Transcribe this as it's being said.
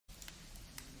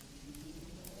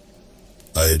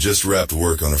I had just wrapped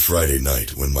work on a Friday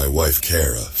night when my wife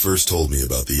Kara first told me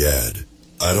about the ad.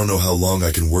 "I don't know how long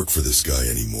I can work for this guy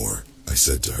anymore," I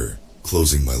said to her,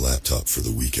 closing my laptop for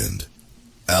the weekend.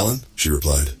 "Alan?" she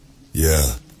replied.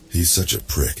 "Yeah, he's such a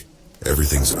prick.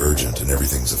 Everything's urgent and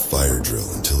everything's a fire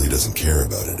drill until he doesn't care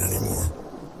about it anymore.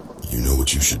 You know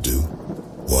what you should do?"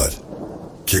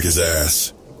 "What?" "Kick his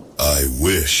ass." "I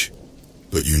wish.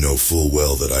 But you know full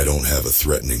well that I don't have a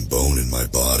threatening bone in my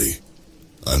body.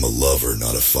 I'm a lover,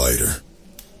 not a fighter,"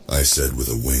 I said with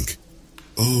a wink.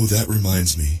 "Oh, that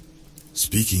reminds me.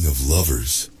 Speaking of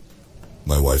lovers,"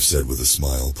 my wife said with a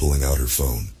smile, pulling out her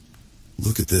phone.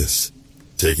 "Look at this."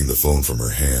 Taking the phone from her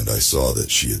hand, I saw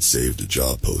that she had saved a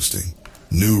job posting.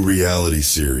 "New reality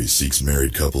series seeks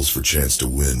married couples for chance to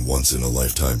win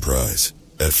once-in-a-lifetime prize."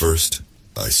 At first,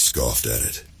 I scoffed at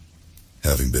it.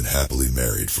 Having been happily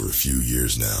married for a few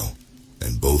years now,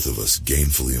 and both of us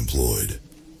gainfully employed,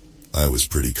 I was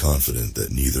pretty confident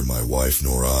that neither my wife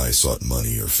nor I sought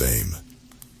money or fame.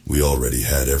 We already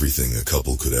had everything a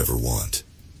couple could ever want.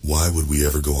 "Why would we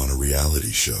ever go on a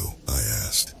reality show?" I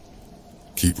asked.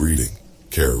 "Keep reading,"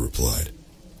 Kara replied,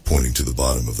 pointing to the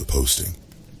bottom of the posting.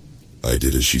 I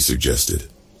did as she suggested.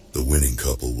 The winning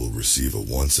couple will receive a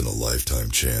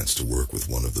once-in-a-lifetime chance to work with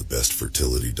one of the best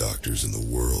fertility doctors in the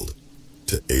world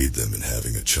to aid them in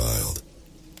having a child.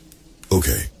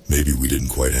 Okay, maybe we didn't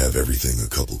quite have everything a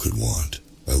couple could want.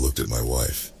 I looked at my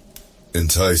wife.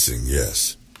 Enticing,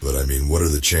 yes, but I mean, what are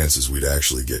the chances we'd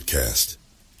actually get cast?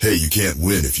 "Hey, you can't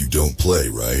win if you don't play,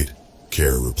 right?"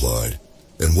 Kara replied.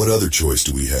 "And what other choice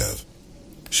do we have?"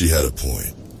 She had a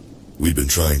point. We'd been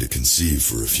trying to conceive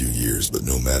for a few years, but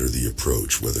no matter the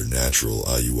approach, whether natural,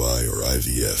 IUI, or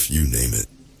IVF, you name it,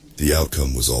 the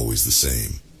outcome was always the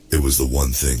same. It was the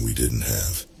one thing we didn't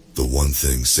have. The one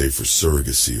thing, save for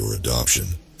surrogacy or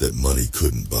adoption, that money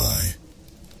couldn't buy.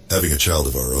 Having a child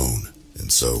of our own.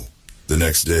 And so, the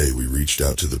next day we reached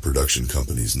out to the production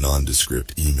company's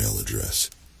nondescript email address.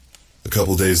 A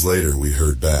couple days later we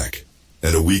heard back,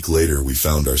 and a week later we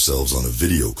found ourselves on a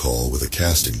video call with a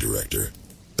casting director,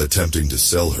 attempting to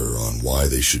sell her on why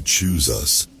they should choose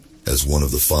us as one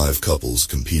of the 5 couples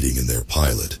competing in their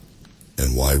pilot,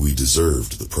 and why we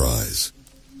deserved the prize.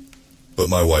 But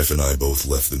my wife and I both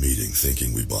left the meeting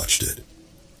thinking we botched it,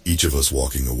 each of us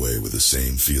walking away with the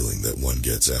same feeling that one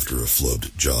gets after a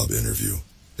flubbed job interview.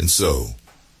 And so,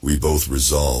 we both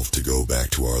resolved to go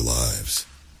back to our lives,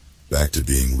 back to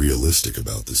being realistic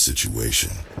about the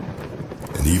situation,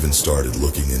 and even started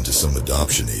looking into some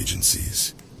adoption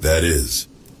agencies. That is,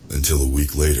 until a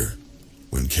week later,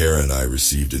 when Kara and I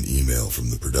received an email from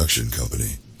the production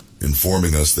company,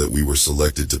 informing us that we were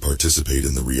selected to participate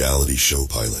in the reality show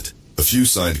pilot. A few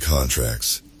signed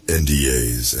contracts,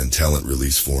 NDAs, and talent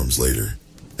release forms later,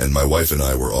 and my wife and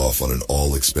I were off on an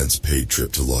all-expense-paid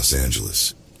trip to Los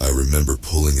Angeles. I remember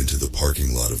pulling into the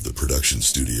parking lot of the production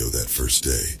studio that first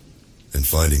day, and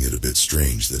finding it a bit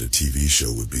strange that a TV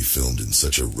show would be filmed in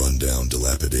such a run-down,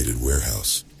 dilapidated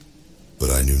warehouse. But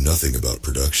I knew nothing about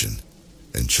production,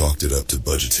 and chalked it up to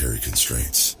budgetary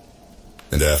constraints.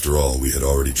 And after all, we had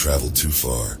already traveled too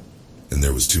far, and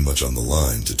there was too much on the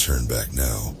line to turn back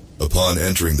now. Upon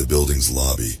entering the building's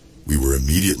lobby, we were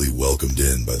immediately welcomed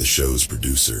in by the show's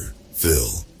producer,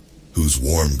 Phil, whose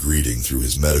warm greeting through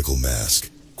his medical mask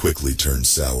quickly turned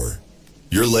sour.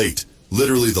 "You're late.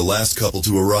 Literally the last couple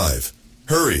to arrive.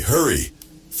 Hurry, hurry.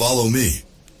 Follow me.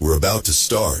 We're about to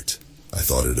start." I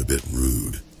thought it a bit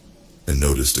rude, and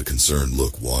noticed a concerned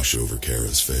look wash over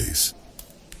Kara's face.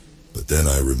 But then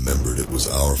I remembered it was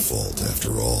our fault,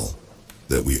 after all,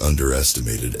 that we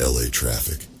underestimated LA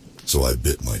traffic, so I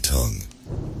bit my tongue.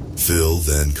 Phil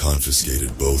then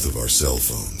confiscated both of our cell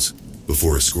phones,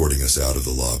 before escorting us out of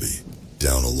the lobby,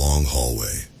 down a long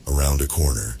hallway, around a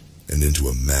corner, and into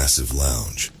a massive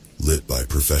lounge, lit by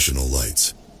professional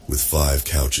lights, with 5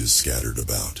 couches scattered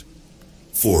about,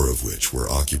 4 of which were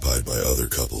occupied by other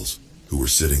couples, who were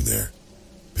sitting there,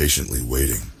 patiently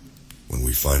waiting, when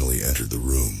we finally entered the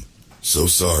room. "So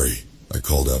sorry," I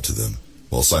called out to them,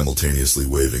 while simultaneously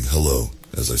waving hello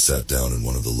as I sat down in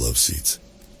one of the love seats.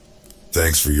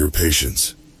 "Thanks for your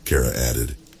patience," Kara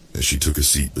added, as she took a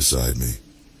seat beside me.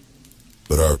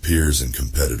 But our peers and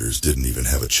competitors didn't even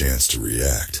have a chance to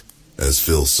react, as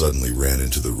Phil suddenly ran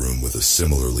into the room with a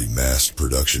similarly masked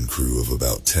production crew of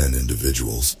about 10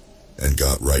 individuals, and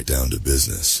got right down to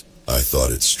business. I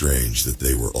thought it strange that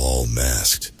they were all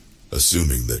masked,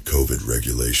 assuming that COVID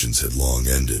regulations had long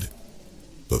ended.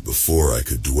 But before I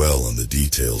could dwell on the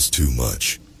details too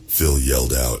much, Phil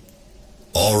yelled out,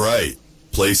 "All right,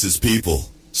 places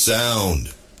people, sound,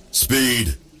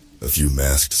 speed." A few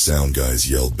masked sound guys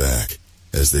yelled back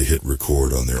as they hit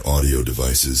record on their audio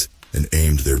devices, and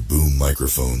aimed their boom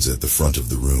microphones at the front of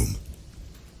the room.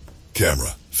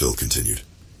 "Camera," Phil continued.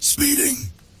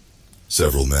 "Speeding."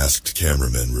 Several masked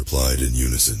cameramen replied in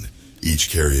unison, each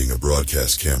carrying a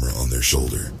broadcast camera on their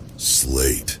shoulder.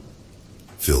 "Slate,"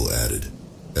 Phil added,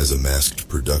 as a masked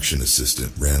production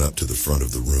assistant ran up to the front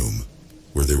of the room,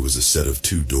 where there was a set of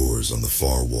 2 doors on the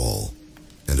far wall,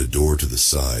 and a door to the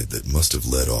side that must have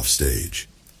led off stage.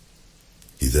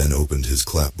 He then opened his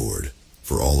clapboard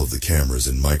for all of the cameras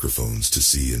and microphones to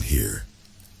see and hear.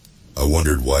 I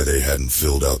wondered why they hadn't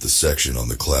filled out the section on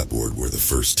the clapboard where the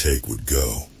first take would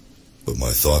go, but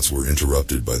my thoughts were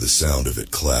interrupted by the sound of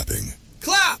it clapping.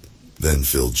 "Clap!" Then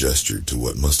Phil gestured to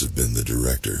what must have been the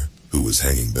director, who was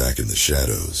hanging back in the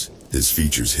shadows, his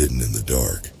features hidden in the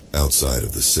dark, outside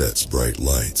of the set's bright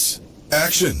lights.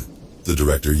 "Action!" the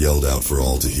director yelled out for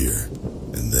all to hear,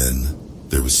 and then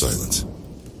there was silence.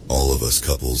 All of us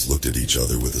couples looked at each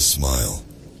other with a smile,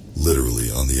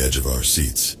 literally on the edge of our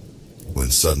seats,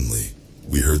 when suddenly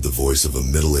we heard the voice of a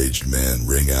middle-aged man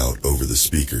ring out over the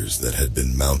speakers that had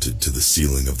been mounted to the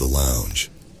ceiling of the lounge.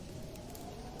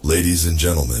 "Ladies and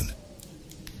gentlemen,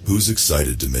 who's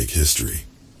excited to make history?"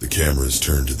 The cameras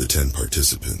turned to the 10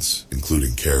 participants,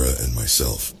 including Kara and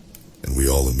myself, and we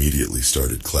all immediately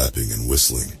started clapping and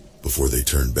whistling before they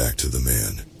turned back to the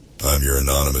man. "I'm your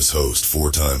anonymous host,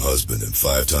 4-time husband and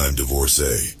 5-time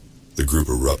divorcee." The group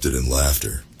erupted in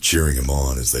laughter, cheering him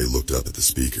on as they looked up at the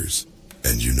speakers.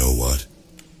 And you know what?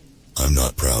 I'm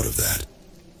not proud of that.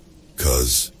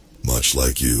 'Cause, much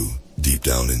like you, deep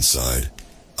down inside,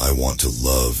 I want to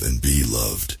love and be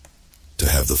loved. To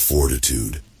have the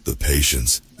fortitude, the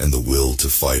patience, and the will to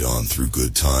fight on through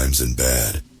good times and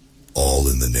bad, all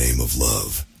in the name of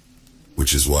love.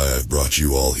 Which is why I've brought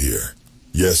you all here.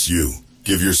 Yes, you,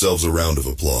 give yourselves a round of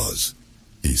applause,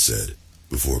 he said,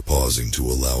 before pausing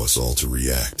to allow us all to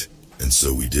react. And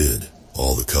so we did,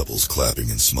 all the couples clapping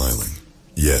and smiling.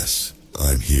 Yes,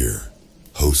 I'm here,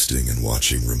 hosting and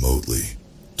watching remotely,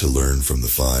 to learn from the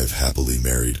 5 happily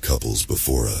married couples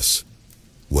before us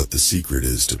what the secret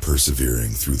is to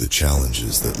persevering through the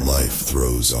challenges that life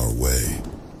throws our way.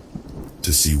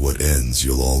 To see what ends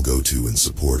you'll all go to in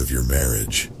support of your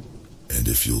marriage, and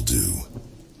if you'll do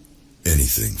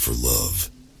anything for love.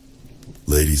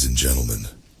 Ladies and gentlemen,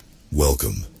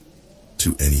 welcome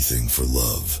to Anything for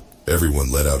Love.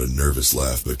 Everyone let out a nervous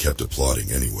laugh but kept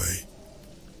applauding anyway.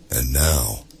 And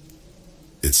now,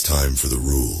 it's time for the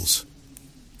rules.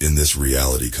 In this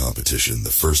reality competition,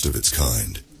 the first of its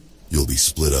kind, you'll be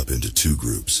split up into 2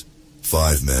 groups,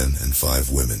 5 men and 5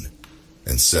 women,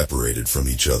 and separated from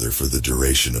each other for the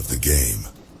duration of the game.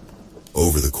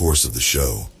 Over the course of the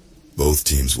show, both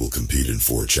teams will compete in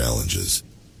 4 challenges,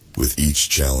 with each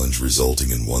challenge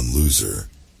resulting in 1 loser,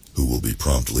 who will be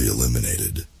promptly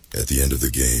eliminated. At the end of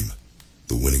the game,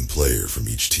 the winning player from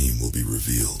each team will be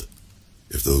revealed.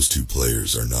 If those 2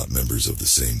 players are not members of the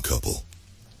same couple,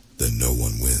 then no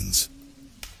one wins.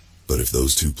 But if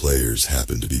those 2 players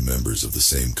happen to be members of the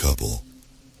same couple,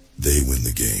 they win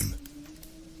the game.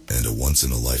 And a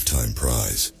once-in-a-lifetime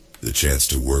prize, the chance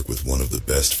to work with one of the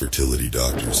best fertility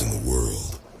doctors in the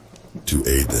world, to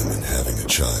aid them in having a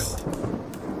child.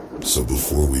 So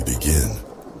before we begin,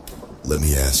 let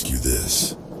me ask you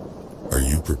this. Are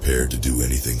you prepared to do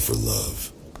anything for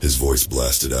love? His voice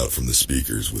blasted out from the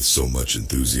speakers with so much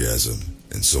enthusiasm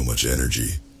and so much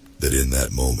energy that in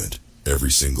that moment,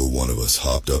 every single one of us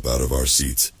hopped up out of our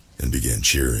seats and began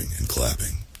cheering and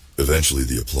clapping. Eventually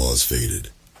the applause faded,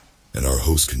 and our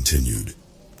host continued.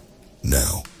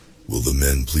 "Now, will the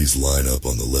men please line up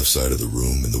on the left side of the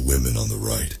room and the women on the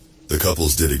right?" The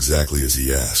couples did exactly as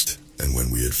he asked, and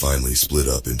when we had finally split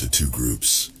up into 2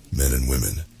 groups, men and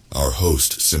women, our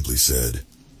host simply said,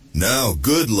 "Now,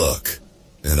 good luck,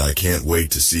 and I can't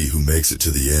wait to see who makes it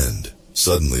to the end."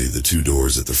 Suddenly, the 2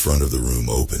 doors at the front of the room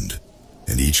opened,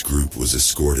 and each group was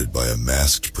escorted by a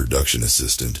masked production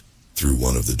assistant through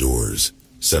one of the doors,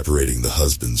 separating the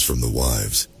husbands from the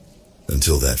wives,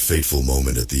 until that fateful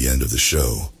moment at the end of the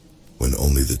show, when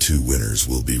only the 2 winners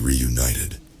will be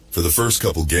reunited. For the first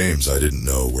couple games, I didn't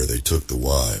know where they took the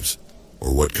wives,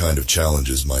 or what kind of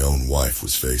challenges my own wife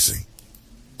was facing.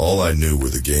 All I knew were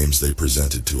the games they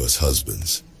presented to us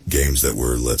husbands, games that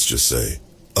were, let's just say,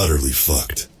 utterly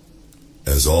fucked.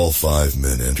 As all 5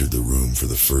 men entered the room for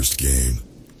the first game,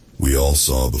 we all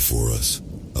saw before us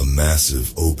a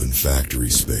massive open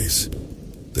factory space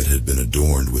that had been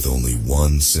adorned with only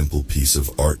one simple piece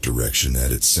of art direction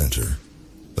at its center,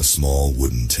 a small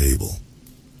wooden table.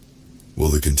 "Will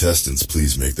the contestants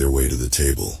please make their way to the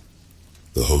table?"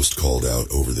 the host called out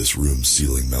over this room's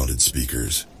ceiling-mounted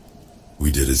speakers.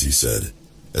 We did as he said,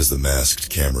 as the masked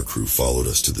camera crew followed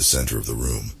us to the center of the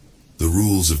room. The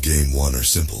rules of Game 1 are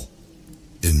simple.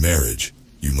 In marriage,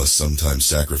 you must sometimes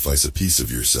sacrifice a piece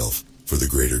of yourself for the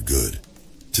greater good.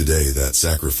 Today, that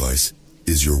sacrifice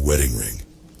is your wedding ring.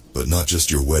 But not just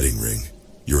your wedding ring,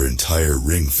 your entire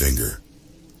ring finger.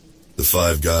 The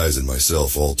 5 guys and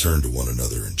myself all turned to one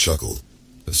another and chuckled,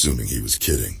 assuming he was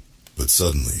kidding. But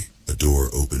suddenly, a door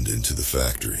opened into the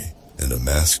factory, and a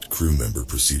masked crew member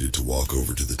proceeded to walk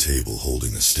over to the table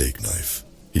holding a steak knife.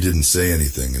 He didn't say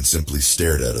anything and simply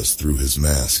stared at us through his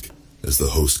mask as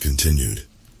the host continued.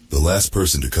 The last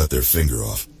person to cut their finger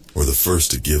off, or the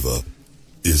first to give up,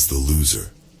 is the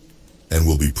loser, and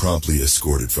will be promptly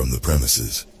escorted from the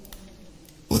premises.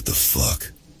 What the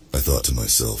fuck? I thought to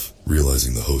myself,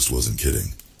 realizing the host wasn't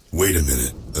kidding. Wait a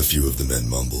minute, a few of the men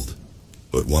mumbled.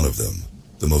 But one of them,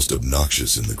 the most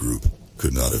obnoxious in the group,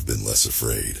 could not have been less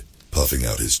afraid, puffing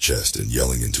out his chest and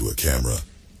yelling into a camera,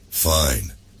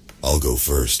 "Fine, I'll go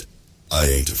first. I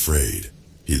ain't afraid."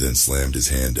 He then slammed his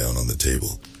hand down on the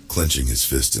table, clenching his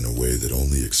fist in a way that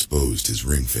only exposed his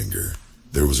ring finger.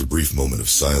 There was a brief moment of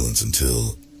silence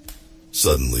until...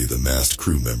 Suddenly, the masked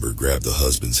crew member grabbed the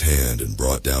husband's hand and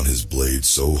brought down his blade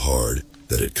so hard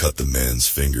that it cut the man's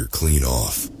finger clean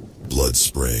off, blood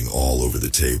spraying all over the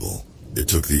table. It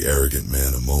took the arrogant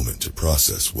man a moment to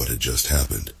process what had just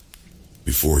happened,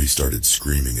 before he started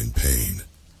screaming in pain.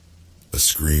 A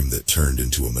scream that turned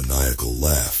into a maniacal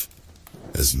laugh,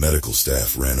 as medical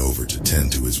staff ran over to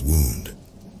tend to his wound.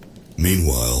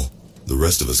 Meanwhile, the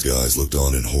rest of us guys looked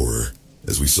on in horror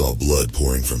as we saw blood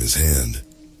pouring from his hand,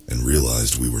 and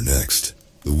realized we were next.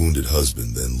 The wounded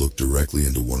husband then looked directly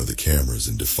into one of the cameras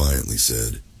and defiantly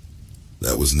said,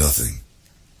 "That was nothing,"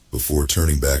 before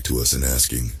turning back to us and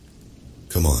asking,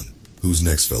 "Come on, who's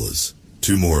next, fellas?"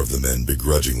 2 more of the men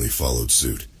begrudgingly followed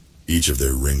suit, each of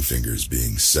their ring fingers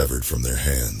being severed from their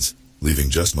hands, leaving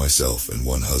just myself and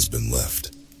one husband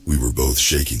left. We were both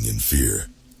shaking in fear,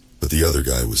 but the other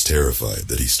guy was terrified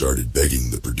that he started begging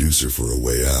the producer for a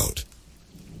way out.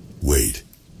 "Wait.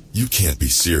 You can't be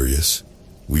serious.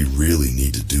 We really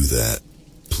need to do that.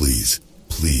 Please,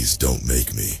 please don't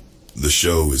make me." "The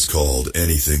show is called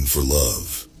Anything for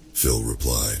Love," Phil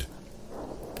replied.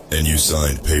 "And you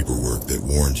signed paperwork that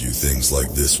warned you things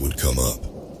like this would come up."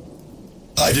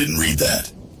 "I didn't read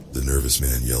that," the nervous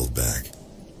man yelled back.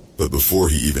 But before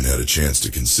he even had a chance to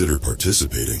consider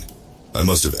participating, I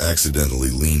must have accidentally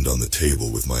leaned on the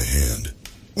table with my hand.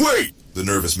 "Wait!" the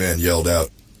nervous man yelled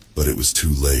out, but it was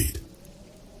too late.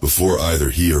 Before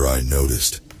either he or I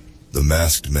noticed, the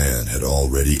masked man had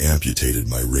already amputated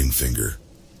my ring finger,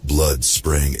 blood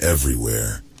spraying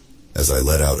everywhere, as I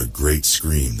let out a great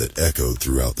scream that echoed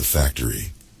throughout the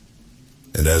factory.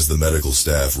 And as the medical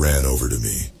staff ran over to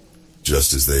me,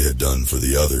 just as they had done for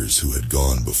the others who had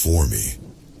gone before me,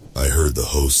 I heard the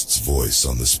host's voice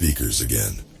on the speakers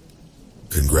again.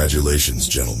 "Congratulations,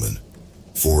 gentlemen.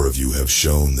 4 of you have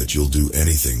shown that you'll do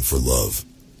anything for love,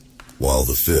 while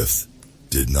the 5th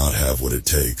did not have what it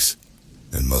takes,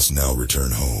 and must now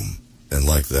return home." And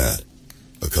like that,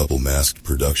 a couple masked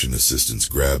production assistants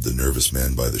grabbed the nervous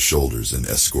man by the shoulders and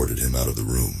escorted him out of the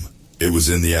room. It was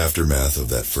in the aftermath of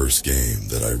that first game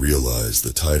that I realized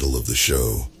the title of the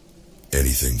show,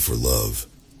 Anything for Love,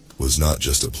 was not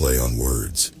just a play on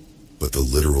words, but the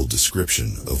literal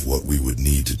description of what we would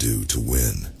need to do to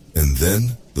win. And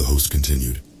then, the host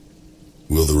continued,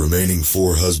 "Will the remaining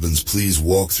 4 husbands please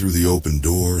walk through the open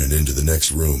door and into the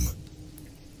next room?"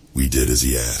 We did as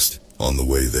he asked. On the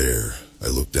way there, I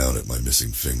looked down at my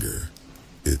missing finger,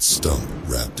 its stump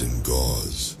wrapped in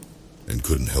gauze, and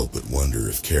couldn't help but wonder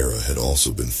if Kara had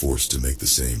also been forced to make the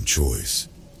same choice,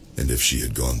 and if she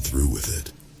had gone through with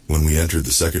it. When we entered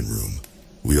the second room,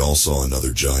 we all saw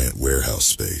another giant warehouse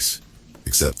space,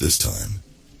 except this time,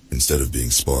 instead of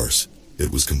being sparse,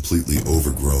 it was completely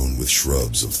overgrown with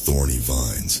shrubs of thorny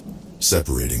vines,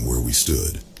 separating where we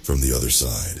stood from the other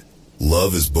side.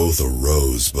 "Love is both a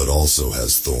rose but also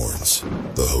has thorns,"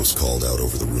 the host called out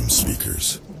over the room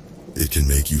speakers. "It can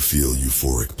make you feel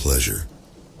euphoric pleasure,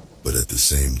 but at the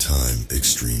same time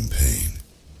extreme pain.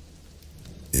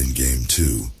 In Game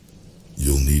 2,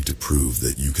 you'll need to prove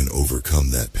that you can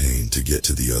overcome that pain to get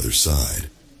to the other side,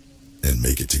 and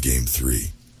make it to Game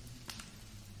 3.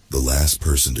 The last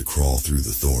person to crawl through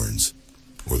the thorns,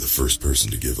 or the first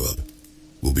person to give up,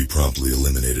 will be promptly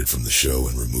eliminated from the show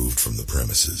and removed from the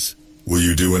premises. Will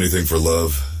you do anything for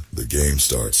love? The game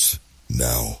starts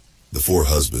now." The 4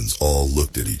 husbands all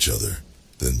looked at each other,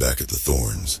 then back at the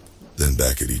thorns, then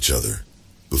back at each other,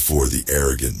 before the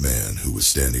arrogant man who was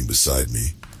standing beside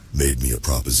me made me a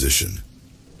proposition.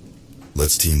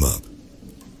 "Let's team up.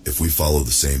 If we follow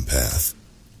the same path,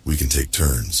 we can take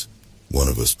turns, one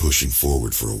of us pushing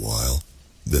forward for a while,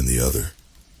 then the other,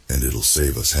 and it'll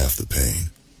save us half the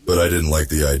pain. But I didn't like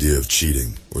the idea of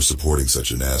cheating or supporting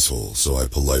such an asshole, so I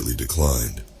politely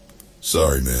declined.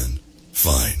 Sorry, man.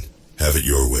 Fine. Have it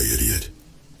your way, idiot.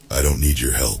 I don't need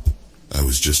your help. I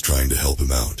was just trying to help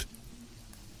him out.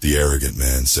 The arrogant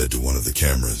man said to one of the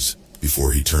cameras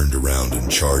before he turned around and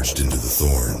charged into the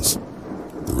thorns.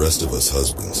 The rest of us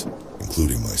husbands,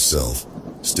 including myself,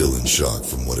 still in shock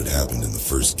from what had happened in the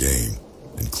first game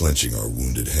and clenching our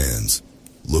wounded hands,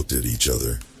 looked at each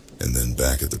other and then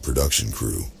back at the production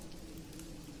crew.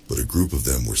 But a group of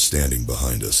them were standing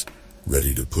behind us,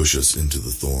 ready to push us into the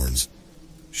thorns,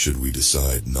 should we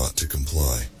decide not to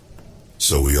comply.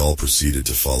 So we all proceeded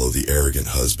to follow the arrogant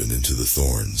husband into the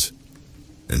thorns,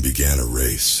 and began a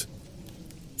race,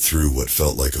 through what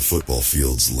felt like a football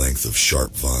field's length of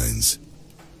sharp vines,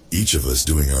 each of us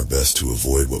doing our best to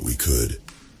avoid what we could,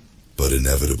 but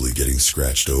inevitably getting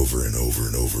scratched over and over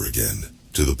and over again,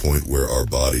 to the point where our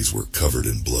bodies were covered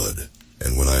in blood.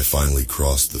 And when I finally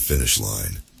crossed the finish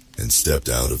line, and stepped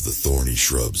out of the thorny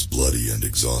shrubs bloody and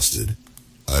exhausted,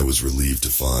 I was relieved to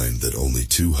find that only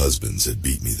 2 husbands had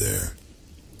beat me there.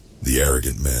 The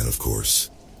arrogant man, of course,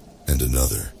 and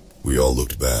another. We all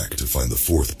looked back to find the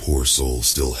 4th poor soul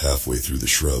still halfway through the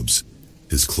shrubs,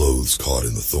 his clothes caught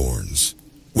in the thorns.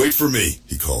 "Wait for me,"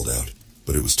 he called out,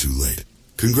 but it was too late.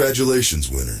 "Congratulations,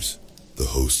 winners," the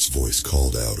host's voice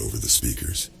called out over the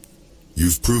speakers.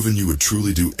 "You've proven you would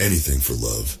truly do anything for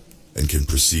love, and can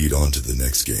proceed on to the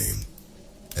next game.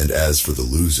 And as for the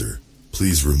loser,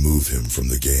 please remove him from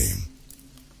the game."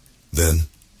 Then,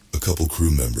 a couple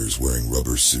crew members wearing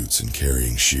rubber suits and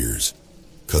carrying shears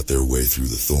cut their way through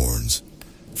the thorns,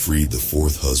 freed the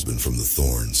 4th husband from the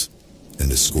thorns,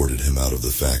 and escorted him out of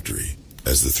the factory,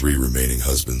 as the 3 remaining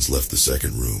husbands left the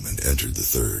second room and entered the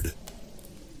third.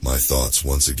 My thoughts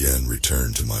once again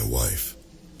returned to my wife,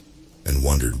 and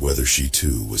wondered whether she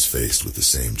too was faced with the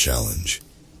same challenge,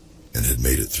 and had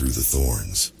made it through the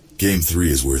thorns. Game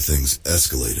 3 is where things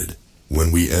escalated.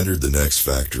 When we entered the next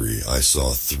factory, I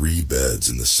saw 3 beds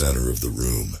in the center of the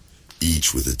room,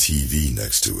 each with a TV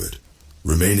next to it.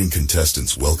 "Remaining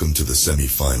contestants, welcome to the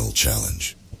semi-final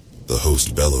challenge," the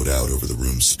host bellowed out over the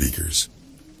room's speakers.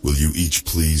 "Will you each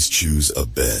please choose a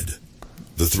bed?"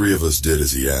 The 3 of us did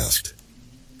as he asked,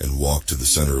 and walked to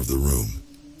the center of the room,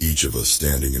 each of us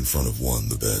standing in front of one of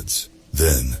the beds.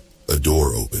 Then, a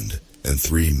door opened, and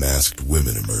 3 masked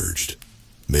women emerged,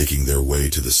 making their way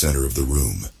to the center of the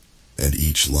room, and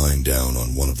each lying down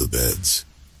on one of the beds.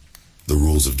 "The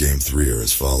rules of Game 3 are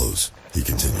as follows," he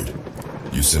continued.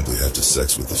 "You simply have to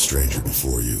sex with the stranger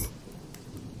before you."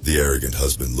 The arrogant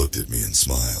husband looked at me and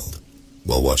smiled,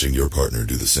 while watching your partner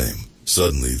do the same.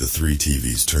 Suddenly, the 3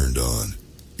 TVs turned on,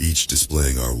 each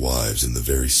displaying our wives in the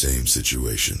very same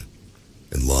situation,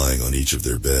 and lying on each of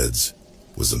their beds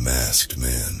was a masked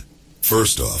man.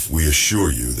 "First off, we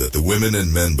assure you that the women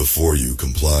and men before you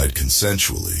complied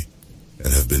consensually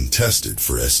and have been tested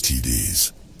for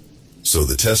STDs. So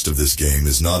the test of this game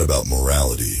is not about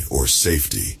morality or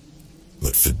safety,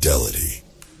 but fidelity.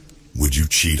 Would you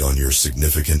cheat on your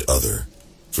significant other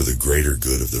for the greater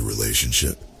good of the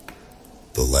relationship?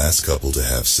 The last couple to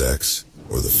have sex,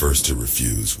 or the first to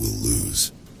refuse, will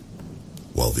lose,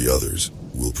 while the others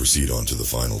will proceed on to the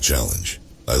final challenge."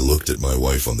 I looked at my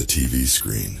wife on the TV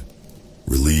screen,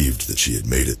 relieved that she had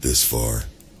made it this far,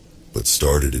 but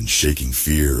started in shaking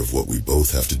fear of what we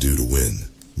both have to do to win.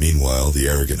 Meanwhile, the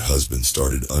arrogant husband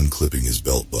started unclipping his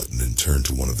belt button and turned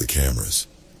to one of the cameras.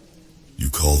 "You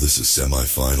call this a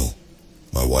semi-final?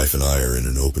 My wife and I are in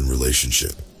an open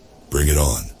relationship. Bring it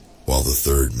on." While the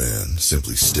third man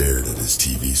simply stared at his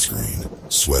TV screen,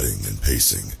 sweating and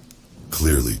pacing,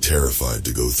 clearly terrified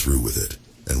to go through with it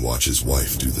and watch his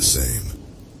wife do the same.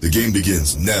 "The game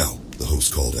begins now," the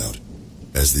host called out,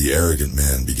 as the arrogant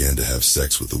man began to have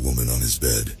sex with the woman on his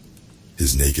bed,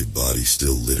 his naked body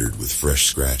still littered with fresh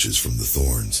scratches from the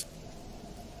thorns.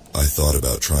 I thought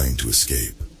about trying to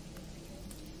escape,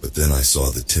 but then I saw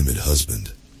the timid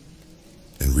husband,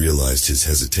 and realized his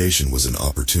hesitation was an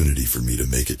opportunity for me to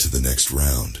make it to the next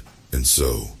round. And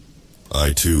so,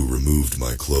 I too removed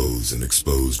my clothes and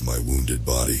exposed my wounded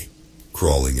body,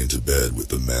 crawling into bed with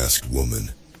the masked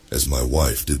woman, as my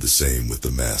wife did the same with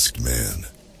the masked man.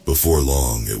 Before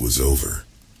long, it was over,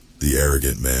 the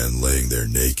arrogant man laying there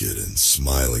naked and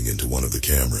smiling into one of the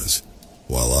cameras,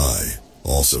 while I,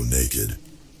 also naked,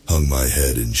 hung my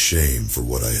head in shame for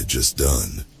what I had just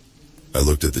done. I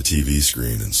looked at the TV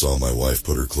screen and saw my wife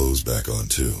put her clothes back on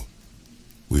too.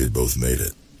 We had both made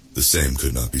it. The same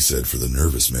could not be said for the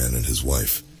nervous man and his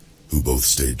wife, who both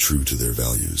stayed true to their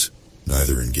values,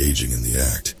 neither engaging in the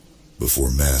act,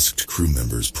 before masked crew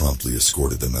members promptly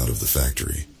escorted them out of the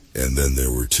factory. And then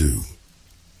there were 2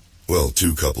 Well,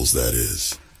 two couples, that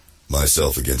is.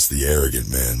 Myself against the arrogant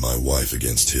man, my wife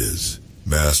against his.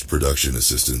 Masked production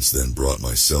assistants then brought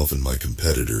myself and my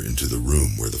competitor into the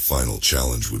room where the final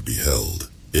challenge would be held.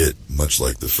 It, much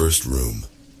like the first room,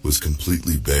 was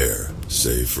completely bare,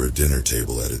 save for a dinner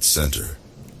table at its center,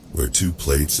 where 2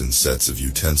 plates and sets of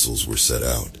utensils were set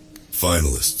out.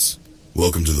 Finalists,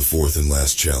 welcome to the fourth and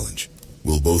last challenge.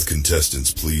 Will both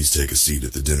contestants please take a seat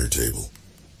at the dinner table?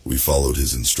 We followed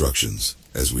his instructions,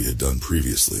 as we had done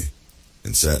previously,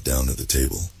 and sat down at the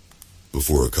table,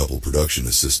 before a couple production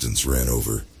assistants ran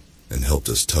over and helped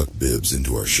us tuck bibs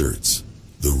into our shirts.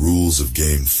 The rules of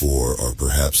Game 4 are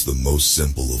perhaps the most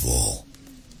simple of all.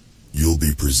 You'll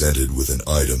be presented with an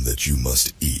item that you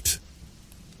must eat.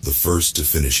 The first to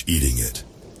finish eating it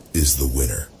is the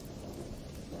winner.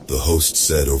 The host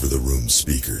said over the room's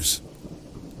speakers.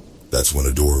 That's when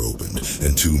a door opened,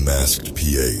 and 2 masked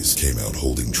PAs came out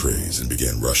holding trays and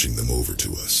began rushing them over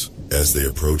to us. As they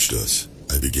approached us,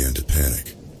 I began to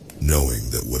panic, knowing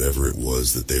that whatever it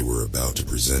was that they were about to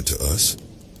present to us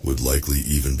would likely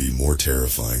even be more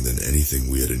terrifying than anything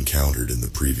we had encountered in the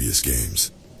previous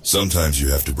games. Sometimes you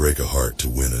have to break a heart to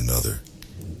win another.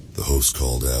 The host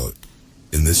called out,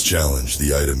 "In this challenge,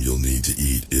 the item you'll need to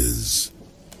eat is..."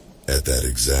 At that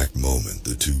exact moment,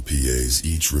 the 2 PAs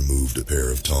each removed a pair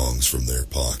of tongs from their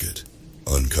pocket,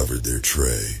 uncovered their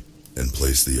tray, and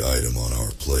placed the item on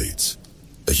our plates.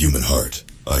 A human heart,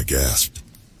 I gasped,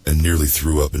 and nearly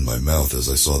threw up in my mouth as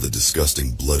I saw the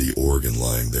disgusting bloody organ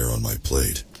lying there on my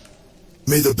plate.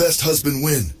 "May the best husband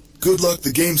win! Good luck,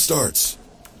 the game starts!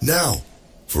 Now!"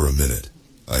 For a minute,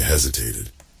 I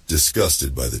hesitated,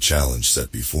 disgusted by the challenge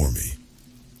set before me.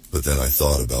 But then I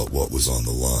thought about what was on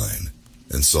the line,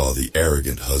 and saw the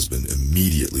arrogant husband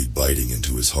immediately biting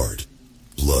into his heart,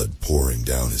 blood pouring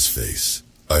down his face.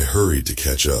 I hurried to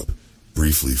catch up,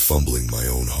 briefly fumbling my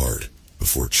own heart,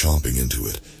 before chomping into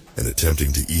it and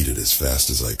attempting to eat it as fast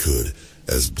as I could,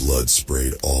 as blood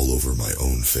sprayed all over my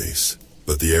own face.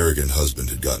 But the arrogant husband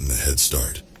had gotten a head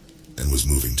start, and was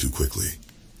moving too quickly.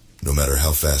 No matter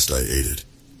how fast I ate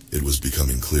it was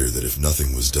becoming clear that if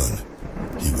nothing was done,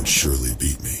 he would surely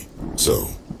beat me.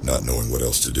 So, not knowing what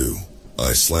else to do,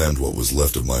 I slammed what was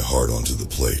left of my heart onto the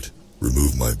plate,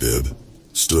 removed my bib,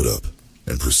 stood up,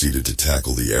 and proceeded to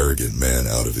tackle the arrogant man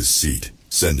out of his seat,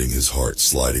 sending his heart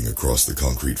sliding across the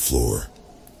concrete floor.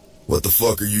 "What the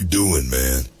fuck are you doing,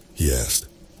 man?" he asked,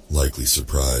 likely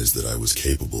surprised that I was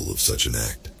capable of such an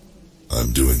act.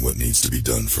 "I'm doing what needs to be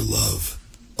done for love,"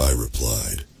 I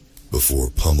replied, before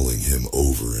pummeling him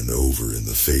over and over in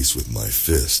the face with my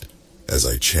fist, as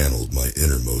I channeled my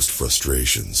innermost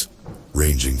frustrations,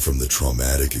 ranging from the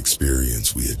traumatic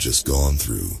experience we had just gone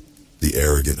through, the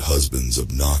arrogant husband's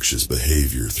obnoxious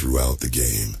behavior throughout the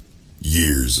game,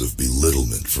 years of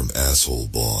belittlement from asshole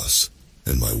boss,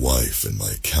 and my wife and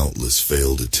my countless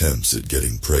failed attempts at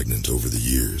getting pregnant over the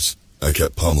years. I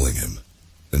kept pummeling him,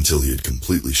 until he had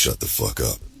completely shut the fuck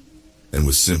up, and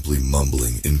was simply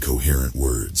mumbling incoherent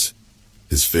words,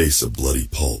 his face a bloody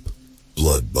pulp,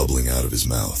 blood bubbling out of his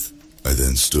mouth. I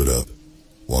then stood up,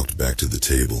 walked back to the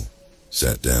table,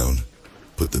 sat down,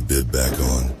 put the bib back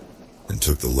on, and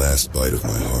took the last bite of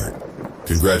my heart.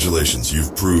 "Congratulations,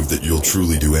 you've proved that you'll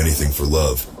truly do anything for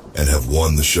love, and have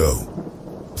won the show.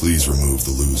 Please remove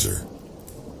the loser."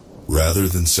 Rather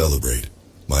than celebrate,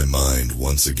 my mind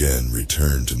once again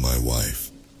returned to my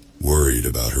wife, worried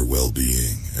about her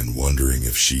well-being and wondering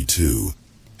if she too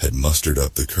had mustered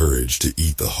up the courage to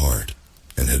eat the heart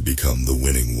and had become the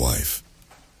winning wife.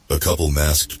 A couple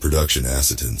masked production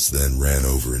assistants then ran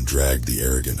over and dragged the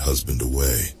arrogant husband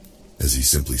away, as he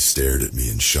simply stared at me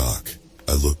in shock.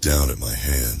 I looked down at my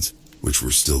hands, which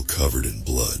were still covered in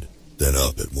blood, then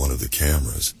up at one of the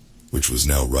cameras, which was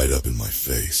now right up in my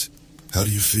face. "How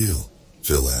do you feel?"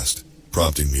 Phil asked,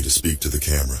 prompting me to speak to the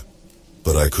camera.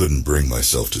 But I couldn't bring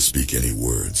myself to speak any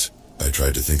words. I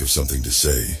tried to think of something to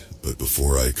say, but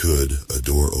before I could, a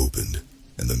door opened,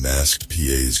 and the masked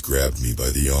PAs grabbed me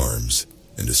by the arms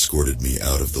and escorted me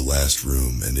out of the last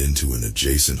room and into an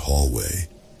adjacent hallway,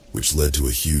 which led to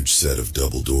a huge set of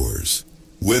double doors.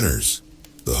 "Winners,"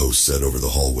 the host said over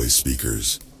the hallway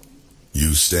speakers.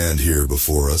 "You stand here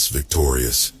before us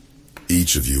victorious,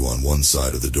 each of you on one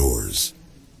side of the doors.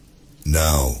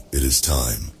 Now it is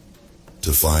time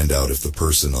to find out if the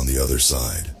person on the other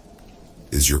side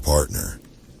is your partner,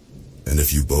 and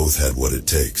if you both had what it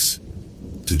takes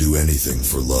to do anything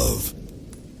for love."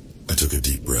 I took a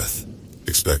deep breath,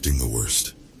 expecting the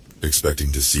worst,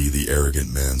 expecting to see the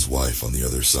arrogant man's wife on the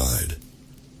other side.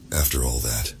 After all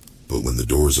that, but when the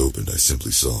doors opened, I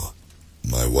simply saw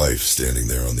my wife standing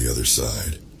there on the other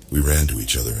side. We ran to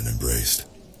each other and embraced.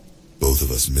 both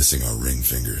of us missing our ring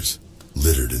fingers,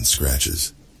 littered in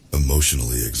scratches,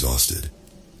 emotionally exhausted,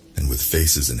 and with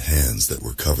faces and hands that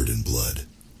were covered in blood.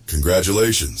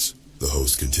 "Congratulations," the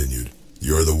host continued.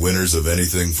 "You're the winners of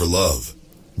anything for love."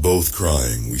 Both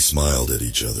crying, we smiled at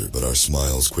each other, but our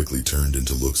smiles quickly turned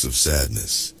into looks of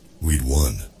sadness. We'd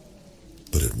won.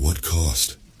 But at what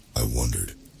cost? I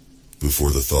wondered,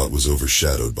 before the thought was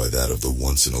overshadowed by that of the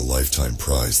once-in-a-lifetime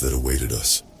prize that awaited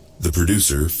us. The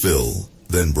producer, Phil,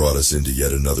 then brought us into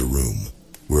yet another room,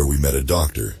 where we met a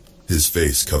doctor, his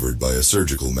face covered by a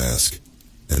surgical mask,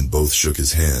 and both shook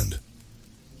his hand.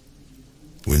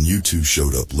 "When you two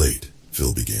showed up late,"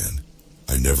 Phil began,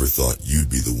 "I never thought you'd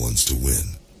be the ones to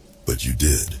win, but you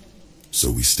did,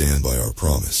 so we stand by our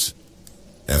promise.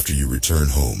 After you return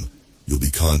home, you'll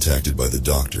be contacted by the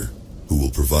doctor, who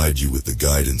will provide you with the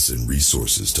guidance and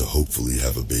resources to hopefully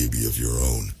have a baby of your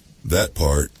own. That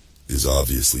part is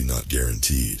obviously not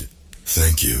guaranteed."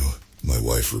 "Thank you," my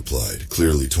wife replied,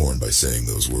 clearly torn by saying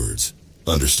those words.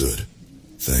 "Understood.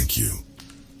 Thank you,"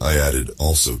 I added,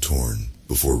 also torn,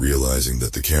 before realizing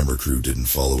that the camera crew didn't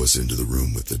follow us into the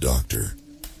room with the doctor.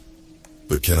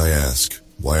 "But can I ask,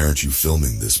 why aren't you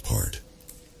filming this part?"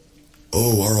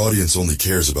 "Oh, our audience only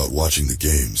cares about watching the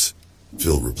games,"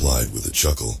 Phil replied with a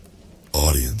chuckle.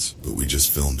 "Audience, but we just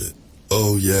filmed it."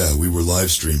 "Oh yeah, we were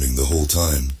live streaming the whole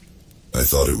time. I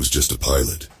thought it was just a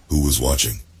pilot. Who was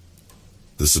watching?"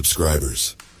 "The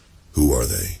subscribers." "Who are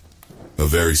they?" "A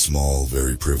very small,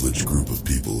 very privileged group of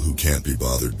people who can't be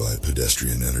bothered by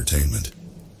pedestrian entertainment.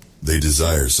 They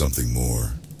desire something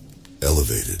more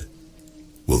elevated."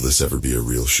 "Will this ever be a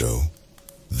real show?"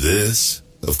 "This?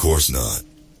 Of course not."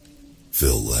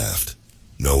 Phil laughed.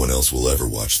 "No one else will ever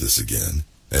watch this again,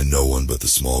 and no one but the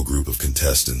small group of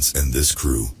contestants and this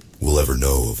crew will ever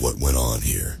know of what went on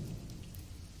here."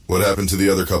 "What happened to the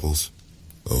other couples?"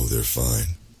 "Oh, they're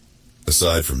fine.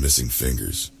 Aside from missing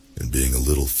fingers and being a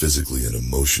little physically and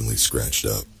emotionally scratched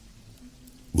up.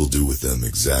 We'll do with them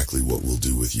exactly what we'll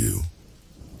do with you.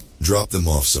 Drop them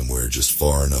off somewhere just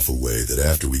far enough away that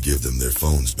after we give them their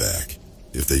phones back,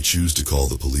 if they choose to call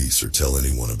the police or tell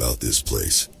anyone about this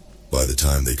place, by the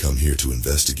time they come here to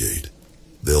investigate,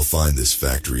 they'll find this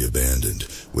factory abandoned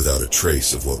without a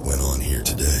trace of what went on here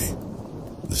today.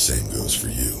 The same goes for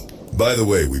you. By the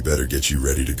way, we better get you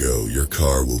ready to go. Your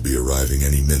car will be arriving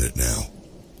any minute now."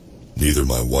 Neither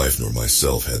my wife nor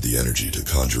myself had the energy to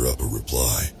conjure up a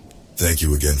reply. "Thank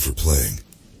you again for playing,"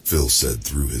 Phil said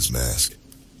through his mask.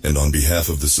 "And on behalf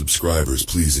of the subscribers,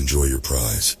 please enjoy your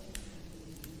prize."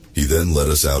 He then led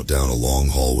us out down a long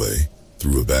hallway,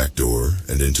 through a back door,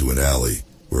 and into an alley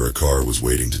where a car was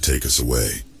waiting to take us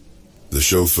away. "The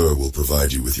chauffeur will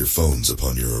provide you with your phones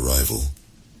upon your arrival."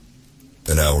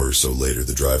 An hour or so later,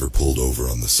 the driver pulled over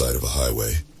on the side of a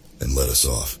highway and let us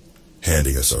off,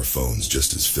 handing us our phones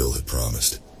just as Phil had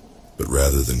promised. But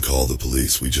rather than call the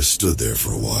police, we just stood there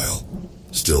for a while,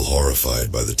 still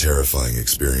horrified by the terrifying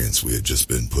experience we had just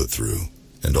been put through.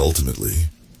 And ultimately,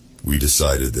 we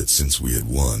decided that since we had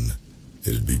won,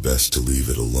 it'd be best to leave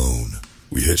it alone.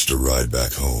 We hitched a ride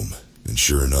back home, and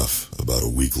sure enough, about a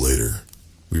week later,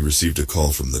 we received a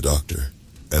call from the doctor.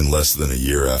 And less than a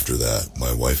year after that,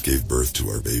 my wife gave birth to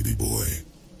our baby boy.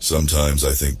 Sometimes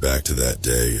I think back to that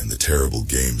day and the terrible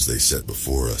games they set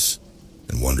before us,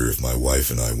 and wonder if my wife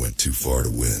and I went too far to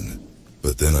win.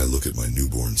 But then I look at my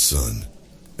newborn son,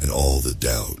 and all the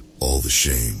doubt, all the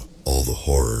shame, all the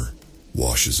horror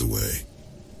washes away.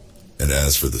 And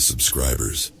as for the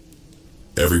subscribers,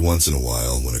 every once in a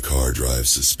while when a car drives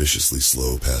suspiciously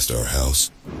slow past our house,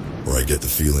 or I get the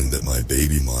feeling that my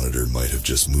baby monitor might have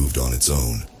just moved on its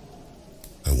own,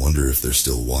 I wonder if they're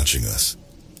still watching us,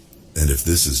 and if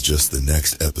this is just the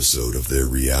next episode of their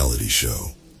reality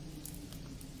show.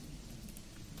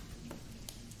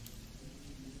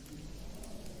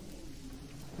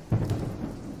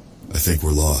 I think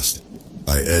we're lost.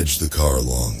 I edged the car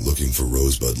along, looking for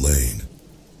Rosebud Lane,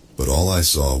 but all I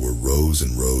saw were rows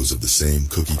and rows of the same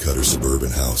cookie-cutter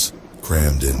suburban house,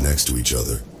 crammed in next to each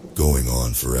other, going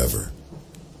on forever.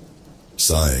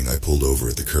 Sighing, I pulled over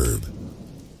at the curb.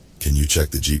 "Can you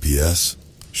check the GPS?"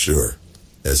 "Sure."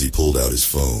 As he pulled out his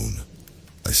phone,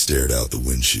 I stared out the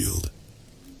windshield.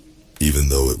 Even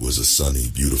though it was a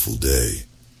sunny, beautiful day,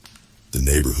 the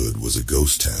neighborhood was a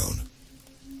ghost town.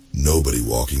 Nobody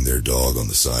walking their dog on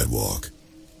the sidewalk.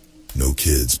 No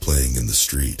kids playing in the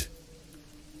street.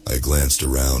 I glanced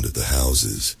around at the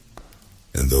houses,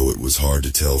 and though it was hard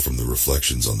to tell from the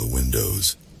reflections on the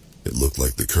windows, it looked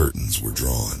like the curtains were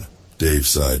drawn. Dave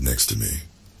sighed next to me.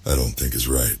 "I don't think is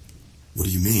right." "What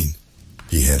do you mean?"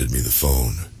 He handed me the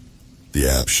phone. The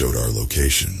app showed our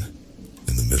location,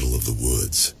 in the middle of the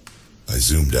woods. I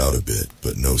zoomed out a bit,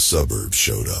 but no suburbs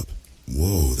showed up.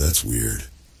 Whoa, that's weird.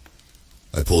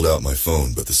 I pulled out my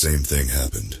phone, but the same thing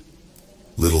happened.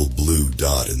 Little blue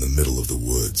dot in the middle of the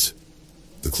woods.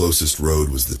 The closest road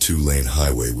was the 2-lane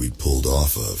highway we'd pulled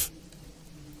off of.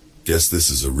 Guess this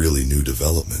is a really new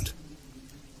development.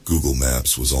 Google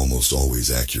Maps was almost always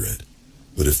accurate,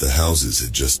 but if the houses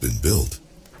had just been built,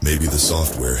 maybe the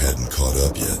software hadn't caught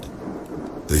up yet.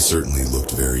 They certainly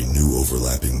looked very new,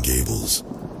 overlapping gables,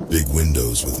 big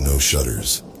windows with no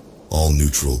shutters, all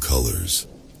neutral colors,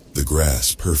 the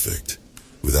grass perfect,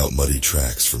 without muddy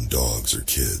tracks from dogs or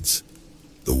kids.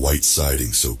 The white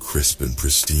siding so crisp and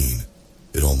pristine,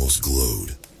 it almost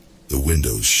glowed. The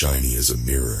windows shiny as a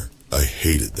mirror. I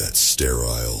hated that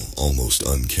sterile, almost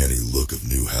uncanny look of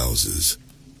new houses.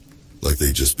 Like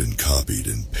they'd just been copied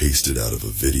and pasted out of a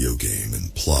video game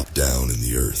and plopped down in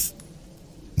the earth.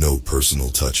 No personal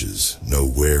touches, no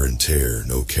wear and tear,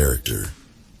 no character.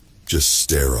 Just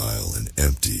sterile and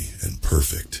empty and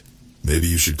perfect. Maybe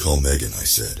you should call Megan, I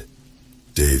said.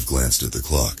 Dave glanced at the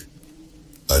clock.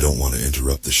 I don't want to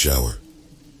interrupt the shower.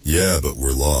 Yeah, but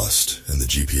we're lost, and the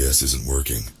GPS isn't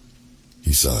working.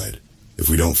 He sighed. If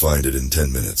we don't find it in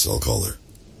 10 minutes, I'll call her.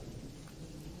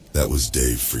 That was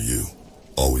Dave for you,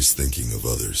 always thinking of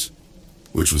others.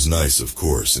 Which was nice, of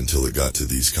course, until it got to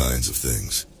these kinds of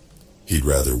things. He'd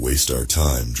rather waste our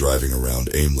time driving around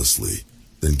aimlessly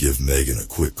than give Megan a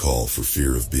quick call for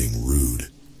fear of being rude.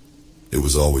 It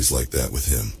was always like that with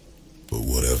him, but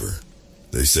whatever.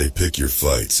 They say pick your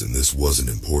fights, and this wasn't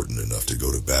important enough to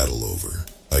go to battle over.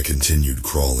 I continued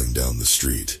crawling down the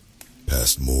street,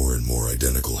 past more and more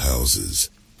identical houses.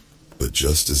 But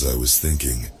just as I was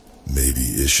thinking, maybe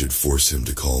it should force him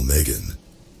to call Megan,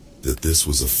 that this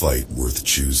was a fight worth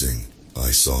choosing,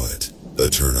 I saw it, a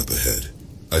turn up ahead.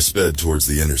 I sped towards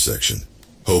the intersection,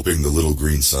 hoping the little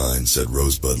green sign said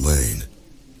Rosebud Lane.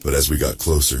 But as we got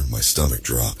closer, my stomach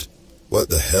dropped. What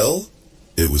the hell?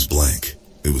 It was blank.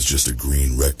 It was just a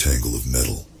green rectangle of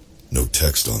metal. No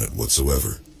text on it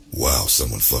whatsoever. Wow,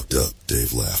 someone fucked up,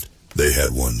 Dave laughed. They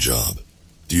had one job.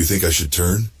 Do you think I should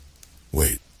turn?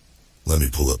 Wait, let me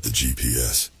pull up the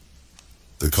GPS.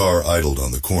 The car idled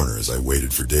on the corner as I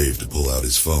waited for Dave to pull out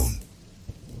his phone.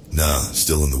 Nah,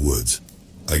 still in the woods.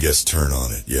 I guess turn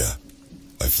on it, yeah.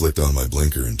 I flicked on my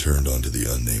blinker and turned onto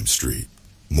the unnamed street.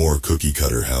 More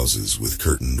cookie-cutter houses with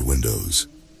curtained windows.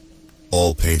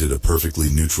 All painted a perfectly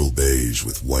neutral beige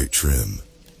with white trim.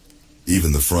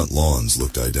 Even the front lawns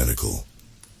looked identical.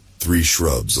 3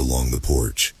 shrubs along the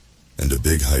porch, and a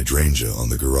big hydrangea on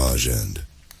the garage end.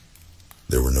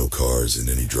 There were no cars in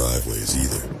any driveways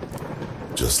either,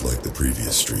 just like the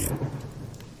previous street.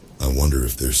 I wonder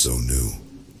if they're so new.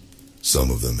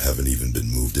 Some of them haven't even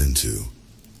been moved into,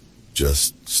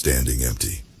 just standing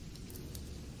empty.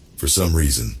 For some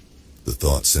reason, the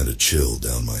thought sent a chill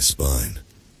down my spine.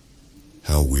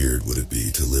 How weird would it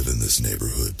be to live in this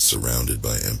neighborhood surrounded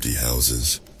by empty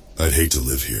houses? I'd hate to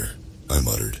live here, I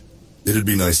muttered. It'd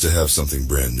be nice to have something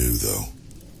brand new, though,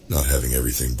 not having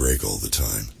everything break all the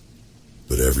time.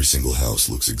 But every single house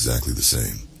looks exactly the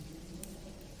same.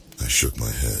 I shook my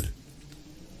head.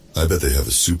 I bet they have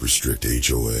a super strict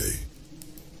HOA.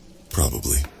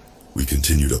 Probably. We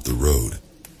continued up the road.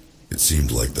 It seemed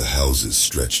like the houses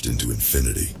stretched into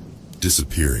infinity,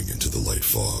 disappearing into the light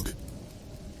fog.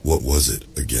 What was it,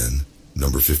 again?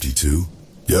 Number 52?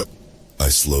 Yep. I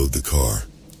slowed the car,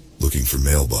 looking for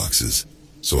mailboxes,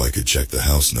 so I could check the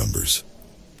house numbers.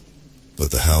 But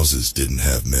the houses didn't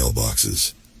have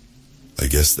mailboxes. I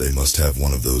guess they must have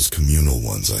one of those communal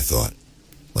ones, I thought,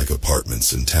 like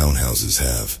apartments and townhouses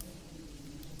have.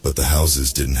 But the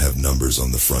houses didn't have numbers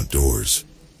on the front doors,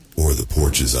 or the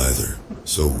porches either.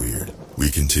 So weird.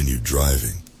 We continued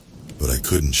driving, but I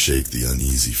couldn't shake the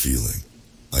uneasy feeling.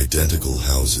 Identical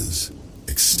houses,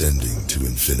 extending to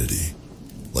infinity,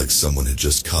 like someone had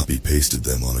just copy-pasted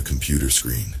them on a computer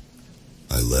screen.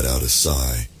 I let out a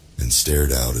sigh and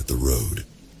stared out at the road,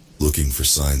 looking for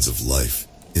signs of life,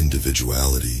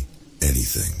 individuality,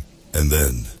 anything. And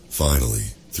then,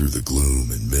 finally, through the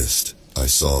gloom and mist, I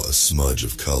saw a smudge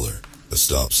of color, a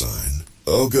stop sign.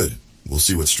 Oh, good. We'll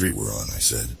see what street we're on, I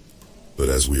said. But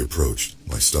as we approached,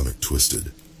 my stomach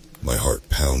twisted. My heart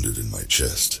pounded in my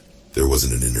chest. There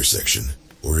wasn't an intersection,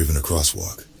 or even a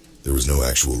crosswalk. There was no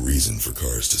actual reason for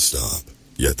cars to stop,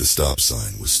 yet the stop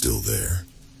sign was still there.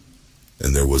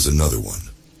 And there was another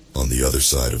one, on the other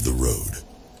side of the road,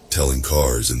 telling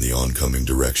cars in the oncoming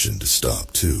direction to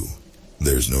stop too.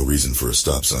 There's no reason for a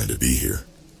stop sign to be here.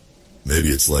 Maybe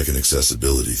it's like an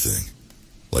accessibility thing,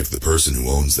 like the person who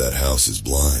owns that house is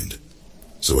blind,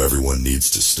 so everyone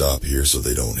needs to stop here so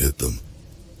they don't hit them.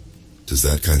 Does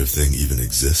that kind of thing even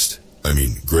exist? I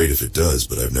mean, great if it does,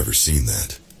 but I've never seen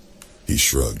that. He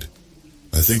shrugged.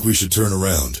 I think we should turn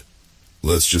around.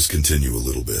 Let's just continue a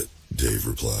little bit, Dave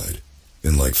replied.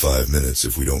 In like 5 minutes,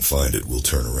 if we don't find it, we'll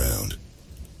turn around.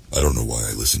 I don't know why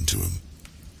I listened to him.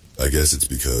 I guess it's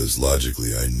because,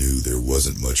 logically, I knew there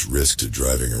wasn't much risk to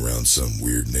driving around some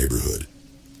weird neighborhood.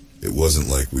 It wasn't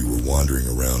like we were wandering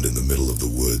around in the middle of the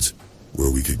woods,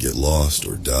 where we could get lost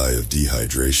or die of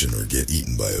dehydration or get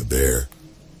eaten by a bear.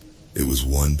 It was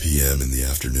 1 p.m. in the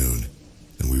afternoon,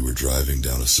 and we were driving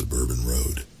down a suburban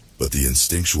road. But the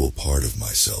instinctual part of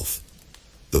myself,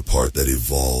 the part that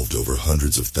evolved over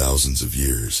hundreds of thousands of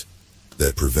years,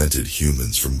 that prevented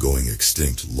humans from going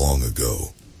extinct long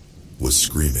ago, was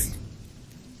screaming,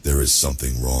 "There is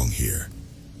something wrong here.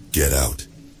 Get out.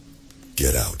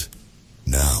 Get out.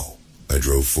 Now." I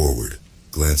drove forward,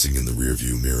 glancing in the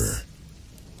rearview mirror.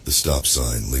 The stop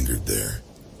sign lingered there,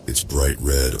 its bright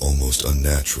red almost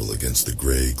unnatural against the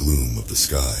gray gloom of the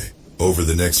sky. Over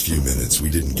the next few minutes, we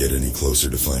didn't get any closer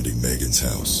to finding Megan's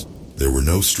house. There were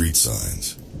no street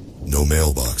signs, no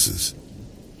mailboxes,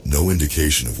 no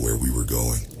indication of where we were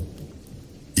going.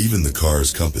 Even the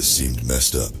car's compass seemed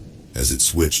messed up, as it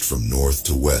switched from north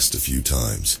to west a few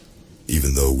times,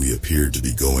 even though we appeared to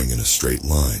be going in a straight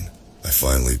line. I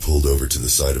finally pulled over to the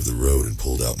side of the road and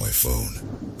pulled out my phone.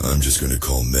 "I'm just going to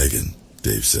call Megan,"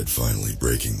 Dave said, finally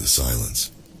breaking the silence.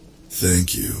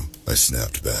 "Thank you," I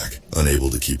snapped back,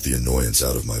 unable to keep the annoyance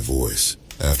out of my voice.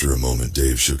 After a moment,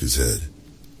 Dave shook his head.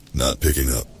 "Not picking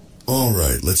up. All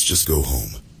right, let's just go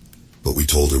home." "But we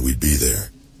told her we'd be there."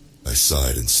 I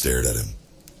sighed and stared at him.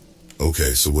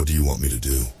 "Okay, so what do you want me to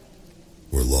do?"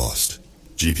 "We're lost.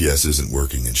 GPS isn't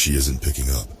working and she isn't picking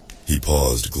up." He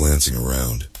paused, glancing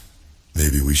around.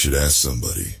 "Maybe we should ask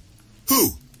somebody."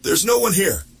 "Who? There's no one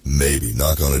here." "Maybe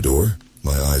knock on a door?"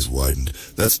 My eyes widened.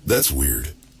 That's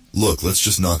weird. "Look, let's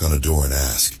just knock on a door and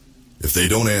ask. If they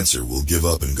don't answer, we'll give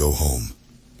up and go home."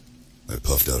 I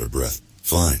puffed out a breath.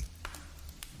 "Fine."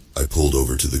 I pulled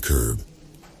over to the curb.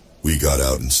 We got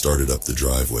out and started up the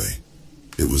driveway.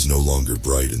 It was no longer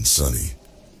bright and sunny.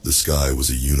 The sky was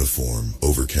a uniform,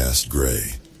 overcast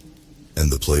gray. And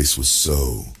the place was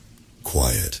so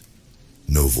quiet.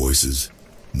 No voices,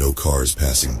 no cars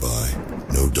passing by,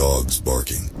 no dogs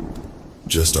barking.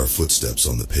 Just our footsteps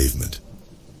on the pavement.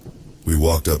 We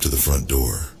walked up to the front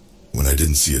door. When I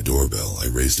didn't see a doorbell, I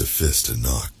raised a fist and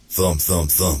knocked. Thump, thump,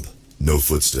 thump. No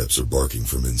footsteps or barking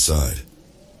from inside.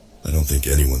 "I don't think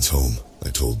anyone's home," I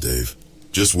told Dave.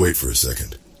 "Just wait for a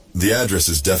second. The address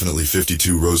is definitely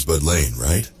 52 Rosebud Lane,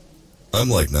 right?" "I'm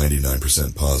like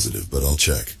 99% positive, but I'll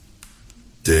check."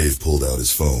 Dave pulled out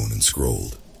his phone and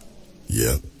scrolled.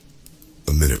 "Yep."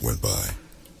 A minute went by.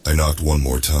 I knocked one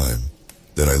more time.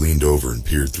 Then I leaned over and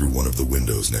peered through one of the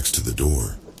windows next to the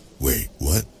door. Wait,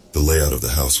 what? The layout of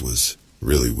the house was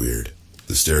really weird.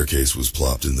 The staircase was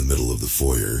plopped in the middle of the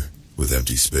foyer, with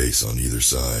empty space on either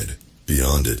side.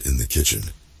 Beyond it, in the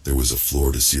kitchen, there was a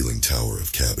floor-to-ceiling tower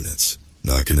of cabinets,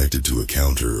 not connected to a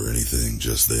counter or anything,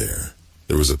 just there.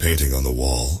 There was a painting on the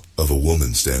wall of a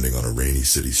woman standing on a rainy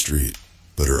city street,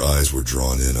 but her eyes were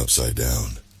drawn in upside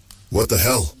down. What the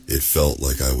hell? It felt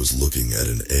like I was looking at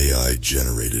an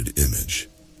AI-generated image.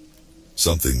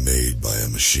 Something made by a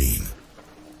machine,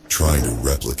 trying to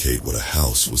replicate what a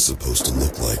house was supposed to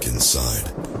look like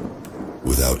inside,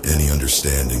 without any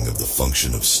understanding of the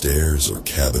function of stairs or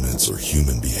cabinets or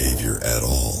human behavior at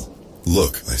all.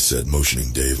 "Look," I said,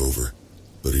 motioning Dave over,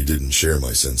 but he didn't share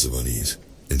my sense of unease.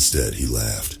 Instead, he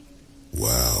laughed.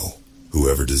 "Wow,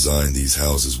 whoever designed these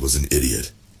houses was an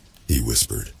idiot," he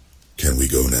whispered. "Can we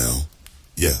go now?"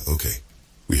 "Yeah, okay."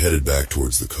 We headed back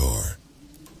towards the car.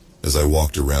 As I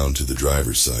walked around to the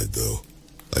driver's side, though,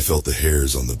 I felt the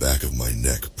hairs on the back of my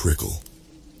neck prickle.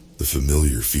 The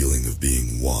familiar feeling of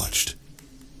being watched.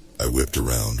 I whipped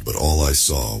around, but all I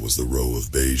saw was the row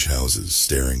of beige houses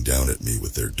staring down at me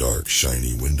with their dark,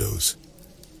 shiny windows.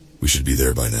 "We should be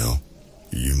there by now."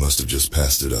 "You must have just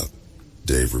passed it up,"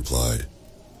 Dave replied.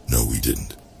 "No, we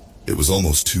didn't." It was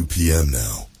almost 2 p.m.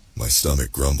 now. My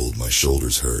stomach grumbled, my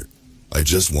shoulders hurt. I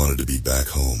just wanted to be back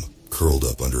home, curled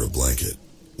up under a blanket,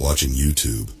 watching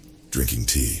YouTube, drinking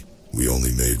tea. We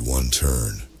only made one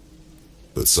turn.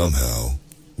 But somehow,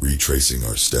 retracing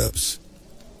our steps,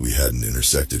 we hadn't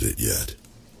intersected it yet.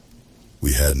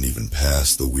 We hadn't even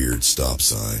passed the weird stop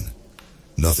sign.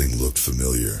 Nothing looked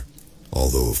familiar,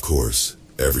 although of course,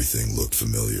 everything looked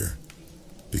familiar,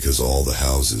 because all the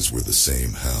houses were the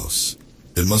same house.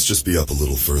 It must just be up a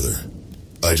little further.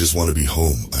 "I just want to be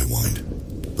home," I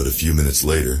whined. But a few minutes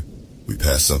later, we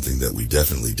passed something that we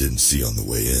definitely didn't see on the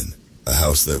way in. A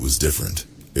house that was different.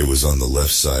 It was on the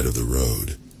left side of the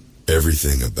road.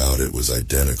 Everything about it was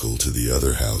identical to the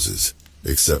other houses,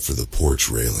 except for the porch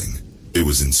railing. It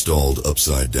was installed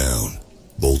upside down,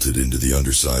 bolted into the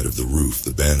underside of the roof,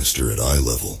 the banister at eye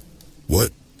level.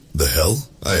 What the hell?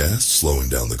 I asked, slowing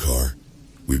down the car.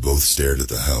 We both stared at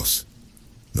the house.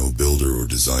 No builder or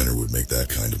designer would make that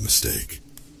kind of mistake.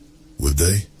 Would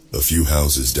they? A few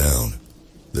houses down,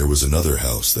 there was another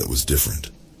house that was different.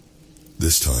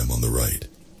 This time on the right.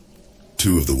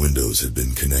 2 of the windows had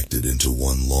been connected into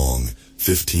one long,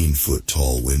 15-foot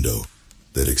tall window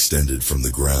that extended from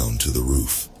the ground to the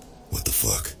roof. What the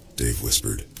fuck? Dave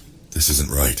whispered. This isn't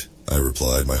right, I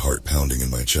replied, my heart pounding in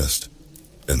my chest.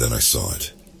 And then I saw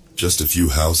it. Just a few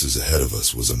houses ahead of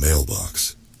us was a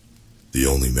mailbox. The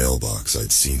only mailbox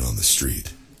I'd seen on the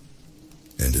street.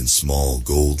 And in small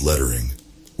gold lettering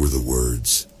were the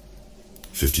words,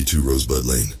 52 Rosebud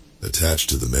Lane. Attached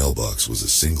to the mailbox was a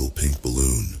single pink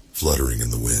balloon, fluttering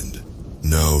in the wind.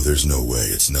 No, there's no way,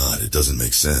 it's not, it doesn't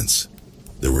make sense.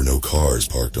 There were no cars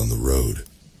parked on the road.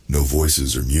 No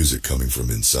voices or music coming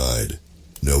from inside.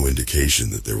 No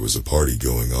indication that there was a party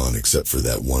going on except for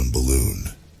that one balloon.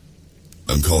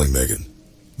 I'm calling Megan.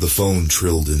 The phone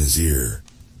trilled in his ear,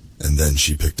 and then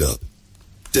she picked up.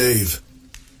 Dave,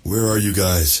 where are you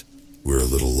guys? We're a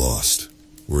little lost.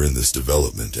 We're in this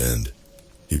development and...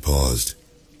 He paused.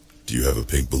 Do you have a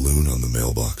pink balloon on the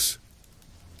mailbox?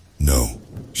 No,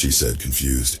 she said,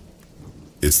 confused.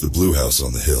 It's the blue house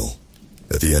on the hill,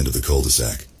 at the end of the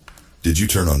cul-de-sac. Did you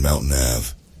turn on Mountain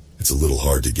Ave? It's a little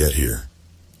hard to get here.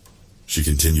 She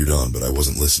continued on, but I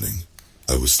wasn't listening.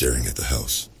 I was staring at the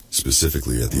house,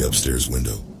 specifically at the upstairs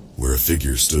window, where a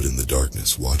figure stood in the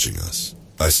darkness watching us.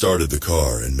 I started the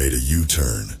car and made a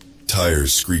U-turn,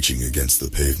 tires screeching against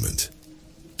the pavement.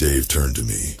 Dave turned to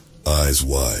me, eyes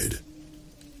wide.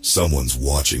 Someone's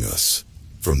watching us,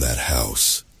 from that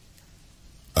house.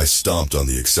 I stomped on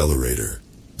the accelerator,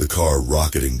 the car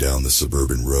rocketing down the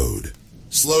suburban road.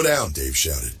 Slow down, Dave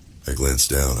shouted. I glanced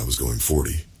down, I was going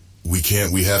 40.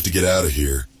 We have to get out of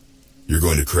here. You're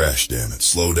going to crash, damn it,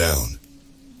 slow down.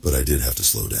 But I did have to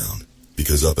slow down,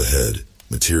 because up ahead,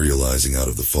 materializing out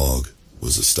of the fog,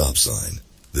 was a stop sign,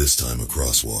 this time a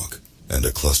crosswalk, and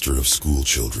a cluster of school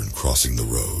children crossing the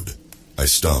road. I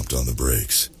stomped on the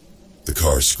brakes. The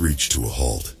car screeched to a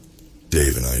halt.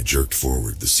 Dave and I jerked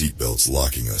forward, the seatbelts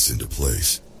locking us into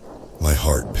place. My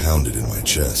heart pounded in my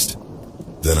chest.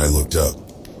 Then I looked up,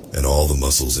 and all the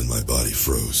muscles in my body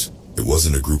froze. It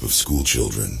wasn't a group of school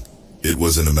children. It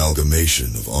was an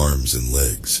amalgamation of arms and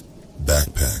legs,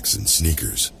 backpacks and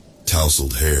sneakers,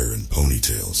 tousled hair and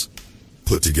ponytails,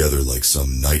 put together like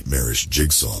some nightmarish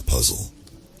jigsaw puzzle.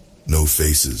 No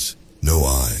faces, no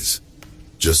eyes,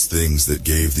 just things that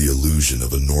gave the illusion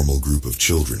of a normal group of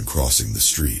children crossing the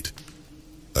street.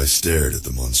 I stared at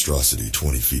the monstrosity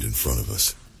 20 feet in front of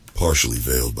us, partially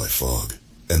veiled by fog,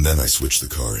 and then I switched the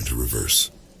car into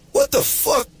reverse. What the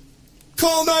fuck?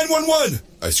 Call 911!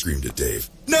 I screamed at Dave.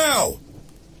 Now!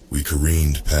 We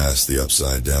careened past the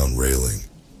upside-down railing,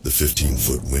 the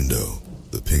 15-foot window,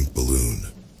 the pink balloon.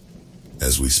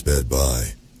 As we sped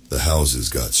by, the houses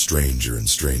got stranger and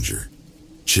stranger.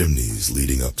 Chimneys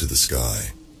leading up to the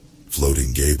sky,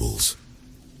 floating gables,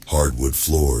 hardwood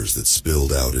floors that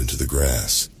spilled out into the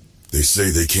grass. They say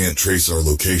they can't trace our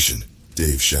location,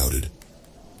 Dave shouted.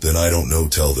 Then I don't know,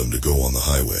 tell them to go on the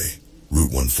highway,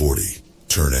 Route 140,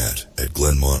 turn at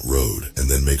Glenmont Road, and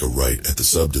then make a right at the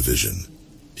subdivision.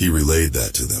 He relayed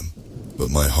that to them, but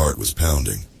my heart was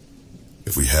pounding.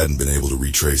 If we hadn't been able to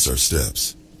retrace our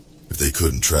steps, if they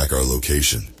couldn't track our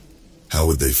location, how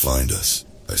would they find us?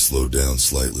 I slowed down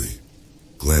slightly,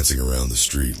 glancing around the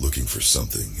street looking for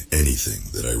something,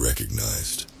 anything that I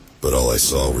recognized. But all I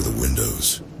saw were the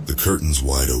windows, the curtains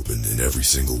wide open in every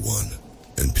single one,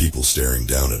 and people staring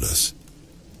down at us.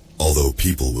 Although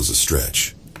people was a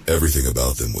stretch, everything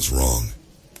about them was wrong.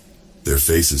 Their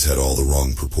faces had all the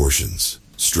wrong proportions,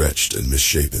 stretched and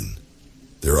misshapen.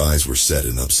 Their eyes were set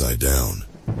and upside down.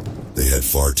 They had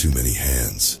far too many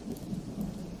hands.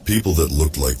 People that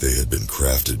looked like they had been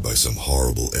crafted by some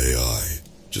horrible AI,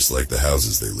 just like the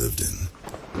houses they lived in.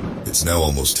 It's now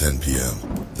almost 10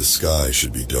 p.m. The sky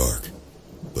should be dark,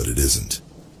 but it isn't.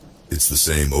 It's the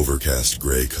same overcast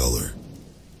gray color.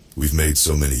 We've made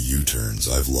so many U-turns,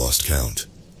 I've lost count.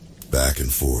 Back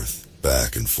and forth,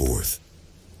 back and forth.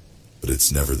 But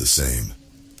it's never the same.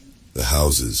 The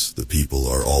houses, the people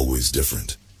are always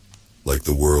different. Like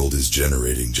the world is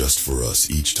generating just for us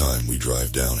each time we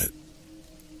drive down it.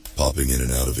 Popping in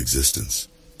and out of existence.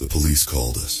 The police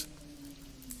called us.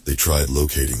 They tried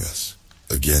locating us,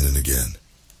 again and again.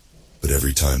 But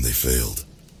every time they failed.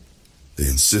 They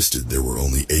insisted there were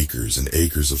only acres and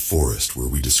acres of forest where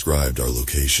we described our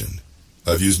location.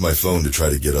 I've used my phone to try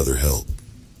to get other help.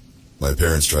 My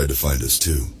parents tried to find us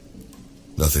too.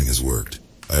 Nothing has worked.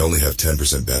 I only have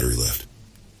 10% battery left.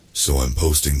 So I'm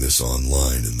posting this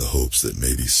online in the hopes that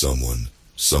maybe someone,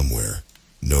 somewhere,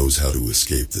 knows how to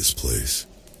escape this place.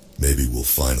 Maybe we'll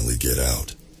finally get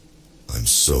out. I'm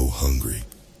so hungry.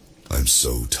 I'm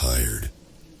so tired.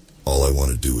 All I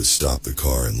want to do is stop the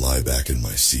car and lie back in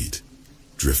my seat,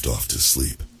 drift off to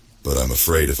sleep. But I'm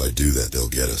afraid if I do that, they'll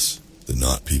get us, the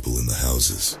not people in the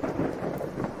houses.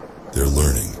 They're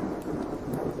learning.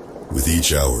 With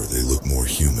each hour, they look more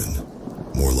human,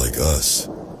 more like us,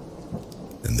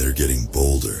 and they're getting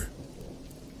bolder.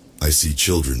 I see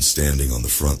children standing on the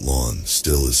front lawn,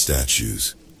 still as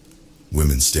statues.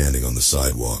 Women standing on the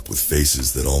sidewalk with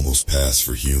faces that almost pass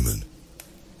for human.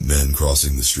 Men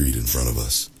crossing the street in front of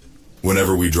us.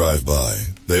 Whenever we drive by,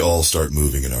 they all start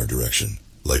moving in our direction,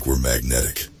 like we're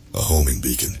magnetic, a homing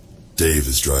beacon. Dave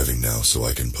is driving now, so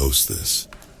I can post this.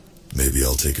 Maybe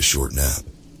I'll take a short nap.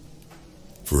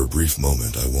 For a brief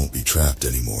moment, I won't be trapped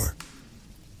anymore.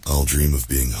 I'll dream of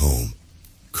being home,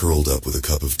 curled up with a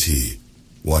cup of tea,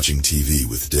 watching TV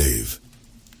with Dave.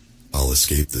 I'll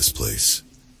escape this place,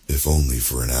 if only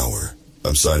for an hour.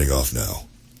 I'm signing off now.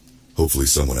 Hopefully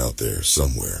someone out there,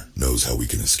 somewhere, knows how we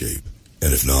can escape.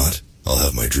 And if not, I'll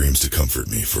have my dreams to comfort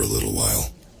me for a little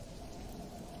while.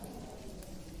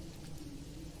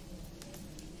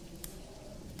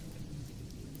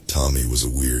 Tommy was a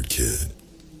weird kid.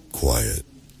 Quiet,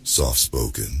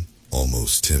 soft-spoken,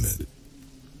 almost timid.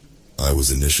 I was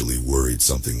initially worried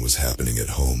something was happening at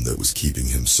home that was keeping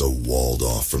him so walled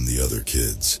off from the other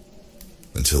kids,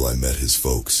 until I met his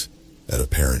folks at a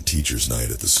parent-teacher's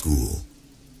night at the school.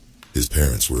 His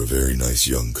parents were a very nice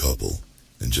young couple,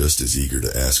 and just as eager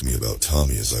to ask me about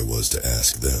Tommy as I was to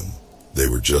ask them. They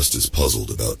were just as puzzled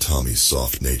about Tommy's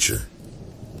soft nature,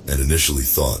 and initially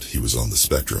thought he was on the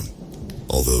spectrum,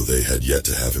 although they had yet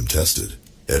to have him tested.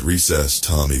 At recess,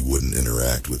 Tommy wouldn't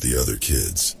interact with the other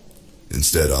kids,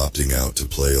 instead opting out to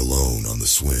play alone on the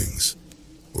swings,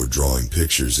 or drawing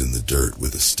pictures in the dirt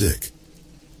with a stick.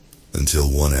 Until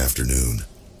one afternoon,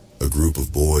 a group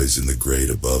of boys in the grade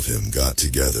above him got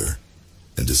together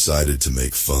and decided to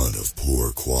make fun of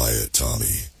poor, quiet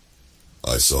Tommy.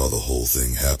 I saw the whole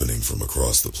thing happening from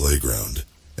across the playground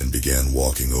and began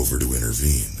walking over to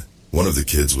intervene. One of the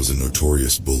kids was a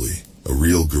notorious bully, a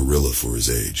real gorilla for his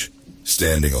age,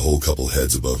 standing a whole couple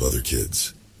heads above other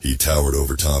kids. He towered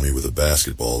over Tommy with a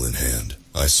basketball in hand.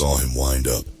 I saw him wind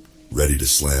up, ready to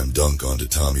slam dunk onto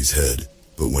Tommy's head,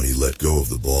 but when he let go of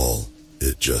the ball,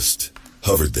 it just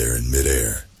hovered there in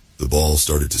midair. The ball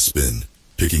started to spin,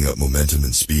 picking up momentum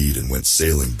and speed, and went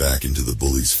sailing back into the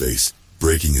bully's face,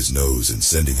 breaking his nose and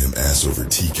sending him ass over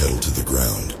tea kettle to the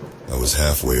ground. I was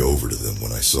halfway over to them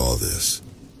when I saw this.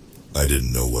 I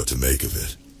didn't know what to make of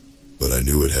it, but I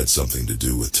knew it had something to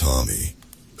do with Tommy,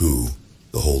 who,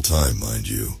 the whole time, mind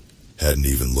you, hadn't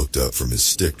even looked up from his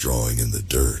stick drawing in the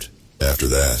dirt. After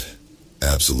that,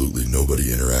 absolutely nobody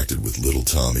interacted with little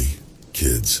Tommy.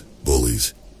 Kids,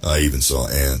 bullies. I even saw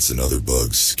ants and other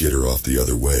bugs skitter off the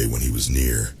other way when he was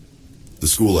near. The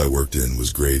school I worked in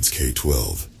was grades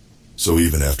K-12, so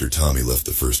even after Tommy left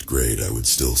the first grade, I would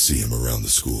still see him around the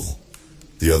school.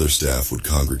 The other staff would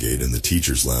congregate in the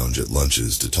teacher's lounge at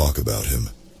lunches to talk about him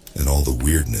and all the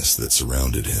weirdness that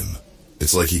surrounded him.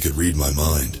 It's like he could read my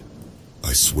mind.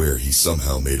 I swear he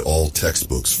somehow made all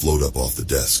textbooks float up off the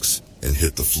desks and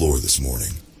hit the floor this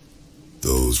morning.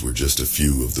 Those were just a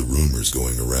few of the rumors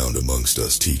going around amongst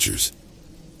us teachers.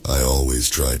 I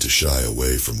always tried to shy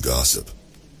away from gossip.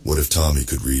 What if Tommy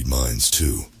could read minds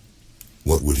too?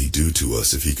 What would he do to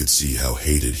us if he could see how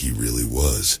hated he really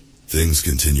was? Things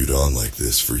continued on like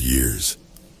this for years.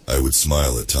 I would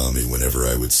smile at Tommy whenever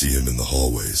I would see him in the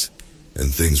hallways,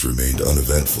 and things remained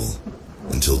uneventful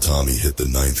until Tommy hit the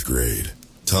 9th grade.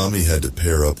 Tommy had to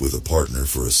pair up with a partner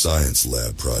for a science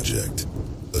lab project,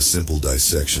 a simple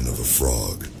dissection of a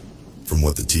frog. From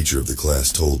what the teacher of the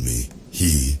class told me,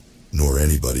 he, nor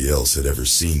anybody else, had ever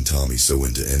seen Tommy so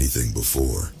into anything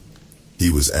before. He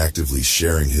was actively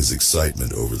sharing his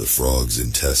excitement over the frog's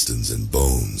intestines and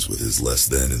bones with his less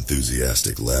than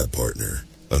enthusiastic lab partner.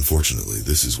 Unfortunately,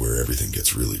 this is where everything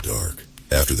gets really dark.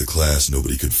 After the class,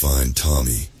 nobody could find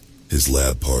Tommy, his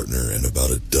lab partner, and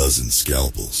about a dozen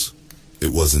scalpels.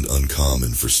 It wasn't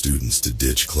uncommon for students to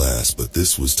ditch class, but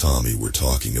this was Tommy we're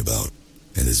talking about,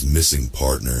 and his missing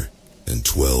partner, and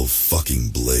 12 fucking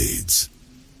blades.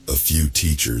 A few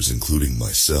teachers, including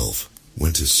myself,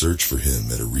 went to search for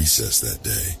him at a recess that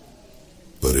day.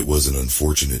 But it was an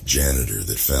unfortunate janitor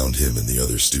that found him and the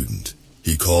other student.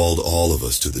 He called all of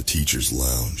us to the teacher's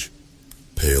lounge,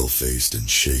 pale-faced and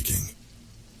shaking.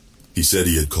 He said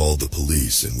he had called the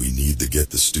police and we need to get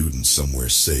the students somewhere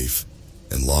safe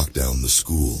and lock down the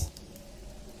school.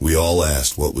 We all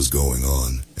asked what was going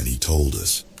on, and he told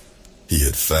us. He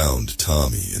had found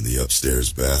Tommy in the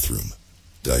upstairs bathroom,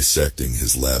 dissecting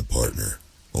his lab partner,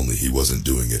 only he wasn't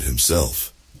doing it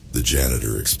himself, the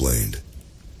janitor explained.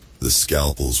 The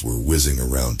scalpels were whizzing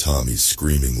around Tommy's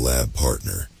screaming lab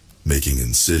partner, making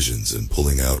incisions and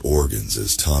pulling out organs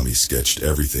as Tommy sketched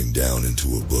everything down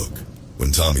into a book.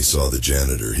 When Tommy saw the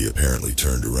janitor, he apparently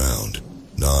turned around,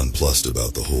 nonplussed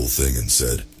about the whole thing, and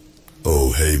said,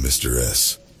 "Oh, hey, Mr.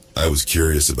 S. I was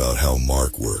curious about how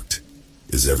Mark worked.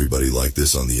 Is everybody like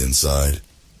this on the inside?"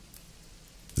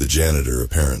 The janitor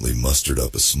apparently mustered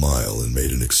up a smile and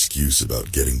made an excuse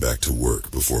about getting back to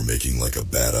work before making like a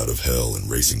bat out of hell and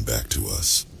racing back to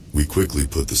us. We quickly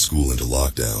put the school into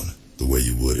lockdown, the way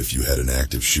you would if you had an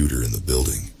active shooter in the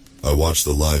building. I watched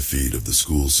the live feed of the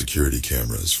school's security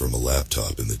cameras from a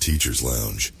laptop in the teacher's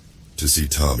lounge to see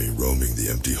Tommy roaming the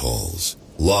empty halls.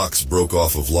 Locks broke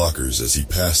off of lockers as he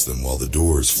passed them while the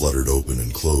doors fluttered open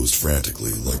and closed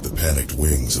frantically like the panicked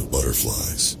wings of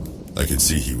butterflies. I could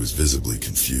see he was visibly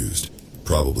confused,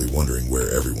 probably wondering where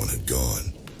everyone had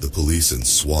gone. The police and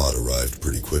SWAT arrived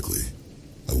pretty quickly.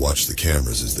 I watched the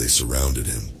cameras as they surrounded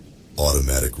him,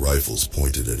 automatic rifles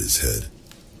pointed at his head,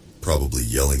 probably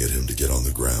yelling at him to get on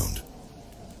the ground.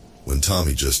 When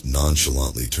Tommy just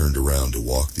nonchalantly turned around to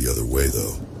walk the other way,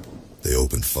 though, they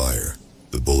opened fire.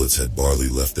 The bullets had barely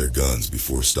left their guns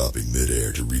before stopping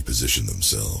mid-air to reposition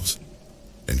themselves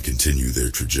and continue their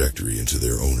trajectory into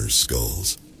their owners'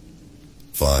 skulls.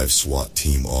 5 SWAT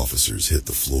team officers hit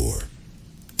the floor,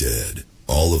 dead.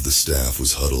 All of the staff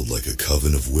was huddled like a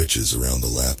coven of witches around the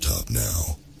laptop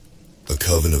now. A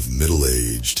coven of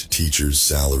middle-aged teachers'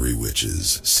 salary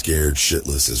witches, scared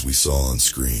shitless as we saw on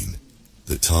screen,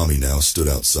 that Tommy now stood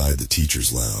outside the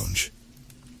teacher's lounge.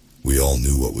 We all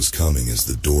knew what was coming as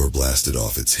the door blasted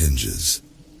off its hinges.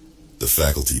 The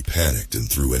faculty panicked and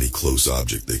threw any close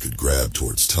object they could grab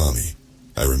towards Tommy.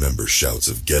 I remember shouts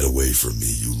of "Get away from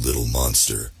me, you little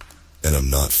monster," and "I'm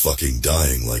not fucking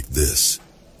dying like this."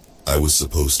 I was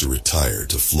supposed to retire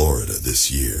to Florida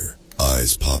this year.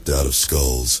 Eyes popped out of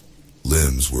skulls,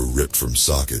 limbs were ripped from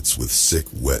sockets with sick,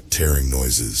 wet tearing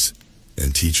noises,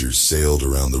 and teachers sailed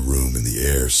around the room in the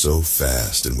air so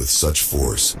fast and with such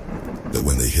force that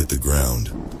when they hit the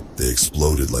ground, they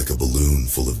exploded like a balloon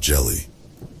full of jelly.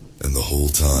 And the whole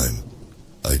time,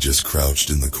 I just crouched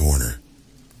in the corner,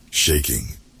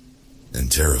 shaking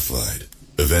and terrified.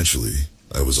 Eventually,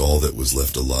 I was all that was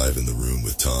left alive in the room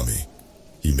with Tommy.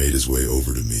 He made his way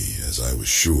over to me as I was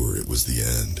sure it was the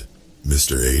end.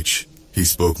 "Mr. H," he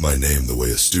spoke my name the way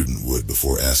a student would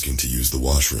before asking to use the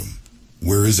washroom.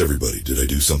 "Where is everybody? Did I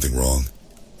do something wrong?"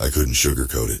 I couldn't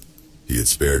sugarcoat it. He had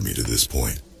spared me to this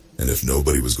point, and if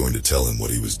nobody was going to tell him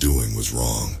what he was doing was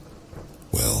wrong,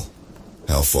 well,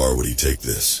 how far would he take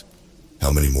this?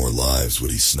 How many more lives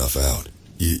would he snuff out?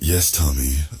 Yes,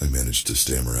 Tommy," I managed to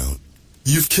stammer out.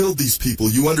 "You've killed these people.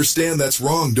 You understand that's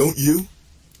wrong, don't you?"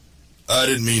 "I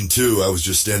didn't mean to. I was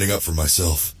just standing up for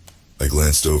myself." I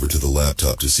glanced over to the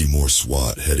laptop to see more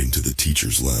SWAT heading to the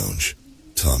teacher's lounge.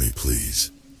 "Tommy, please,"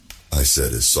 I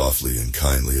said as softly and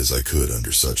kindly as I could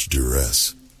under such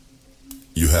duress.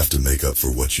 "You have to make up for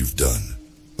what you've done,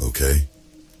 okay?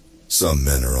 Some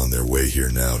men are on their way here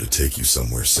now to take you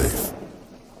somewhere safe.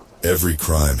 Every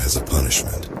crime has a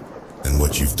punishment, and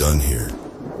what you've done here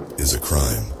is a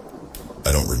crime."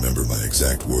 I don't remember my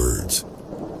exact words,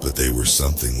 but they were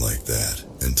something like that,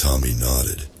 and Tommy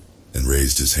nodded and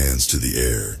raised his hands to the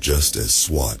air just as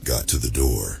SWAT got to the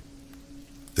door.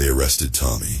 They arrested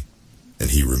Tommy, and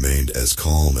he remained as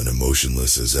calm and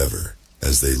emotionless as ever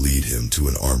as they lead him to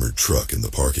an armored truck in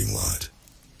the parking lot.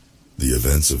 The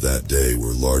events of that day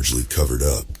were largely covered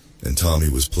up, and Tommy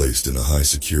was placed in a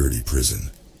high-security prison.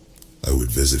 I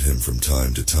would visit him from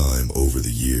time to time over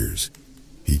the years.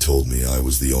 He told me I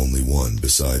was the only one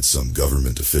besides some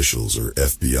government officials or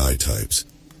FBI types,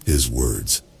 his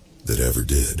words, that ever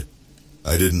did.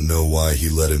 I didn't know why he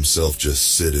let himself just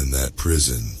sit in that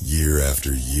prison year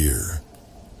after year.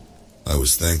 I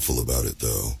was thankful about it,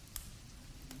 though.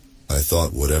 I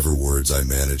thought whatever words I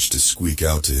managed to squeak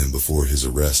out to him before his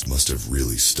arrest must have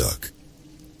really stuck.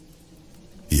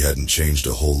 He hadn't changed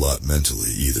a whole lot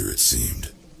mentally either, it seemed.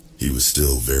 He was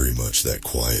still very much that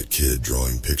quiet kid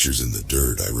drawing pictures in the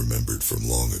dirt I remembered from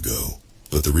long ago.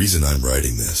 But the reason I'm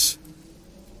writing this,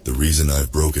 the reason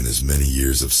I've broken as many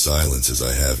years of silence as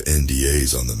I have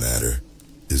NDAs on the matter,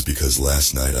 is because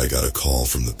last night I got a call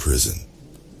from the prison.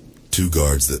 2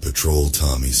 guards that patrolled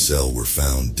Tommy's cell were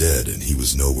found dead and he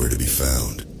was nowhere to be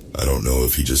found. I don't know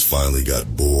if he just finally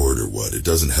got bored or what. It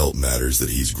doesn't help matters that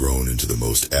he's grown into the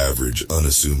most average,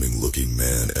 unassuming-looking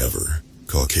man ever.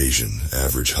 Caucasian,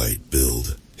 average height,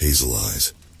 build, hazel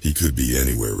eyes. He could be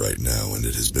anywhere right now, and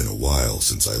it has been a while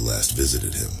since I last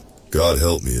visited him. God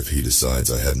help me if he decides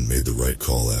I hadn't made the right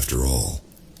call after all.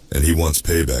 And he wants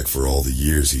payback for all the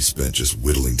years he spent just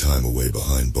whittling time away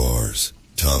behind bars.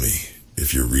 Tommy,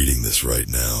 if you're reading this right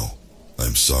now,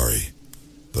 I'm sorry,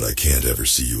 but I can't ever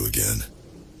see you again.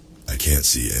 I can't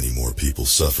see any more people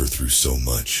suffer through so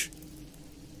much.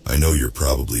 I know you're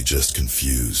probably just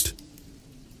confused,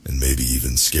 and maybe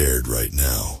even scared right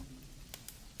now.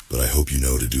 But I hope you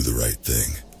know to do the right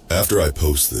thing. After I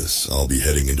post this, I'll be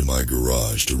heading into my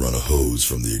garage to run a hose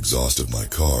from the exhaust of my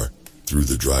car through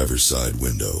the driver's side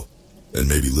window, and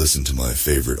maybe listen to my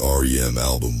favorite REM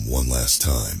album one last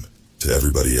time. To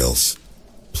everybody else,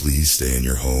 please stay in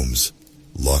your homes,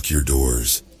 lock your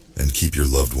doors, and keep your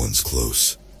loved ones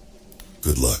close.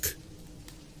 Good luck.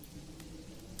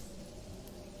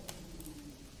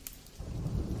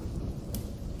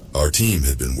 Our team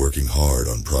had been working hard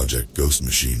on Project Ghost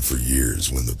Machine for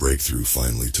years when the breakthrough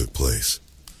finally took place.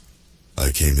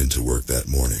 I came into work that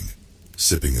morning,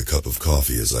 sipping a cup of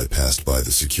coffee as I passed by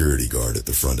the security guard at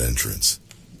the front entrance.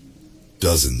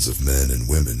 Dozens of men and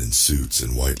women in suits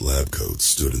and white lab coats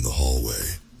stood in the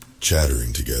hallway,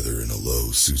 chattering together in a low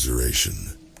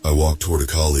susurration. I walked toward a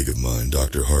colleague of mine,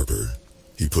 Dr. Harper.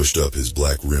 He pushed up his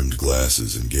black-rimmed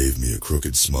glasses and gave me a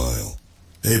crooked smile.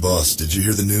 "Hey boss, did you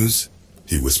hear the news?"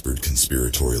 he whispered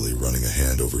conspiratorially, running a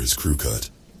hand over his crew cut.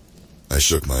 I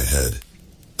shook my head.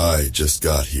 "I just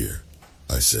got here,"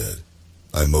 I said.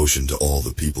 I motioned to all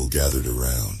the people gathered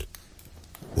around.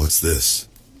 "What's this?"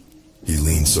 He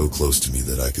leaned so close to me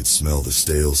that I could smell the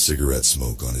stale cigarette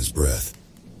smoke on his breath.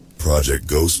 "Project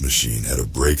Ghost Machine had a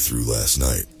breakthrough last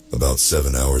night, about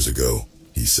 7 hours ago,"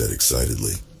 he said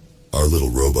excitedly. "Our little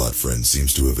robot friend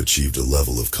seems to have achieved a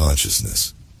level of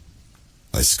consciousness."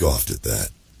 I scoffed at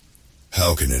that.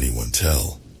 How can anyone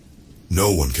tell?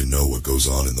 No one can know what goes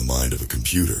on in the mind of a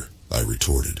computer, I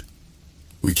retorted.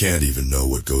 We can't even know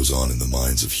what goes on in the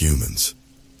minds of humans,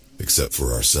 except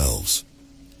for ourselves.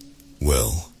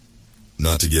 Well,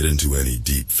 not to get into any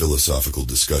deep philosophical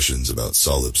discussions about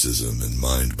solipsism and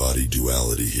mind-body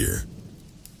duality here,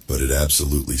 but it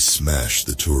absolutely smashed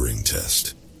the Turing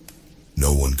test.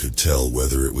 No one could tell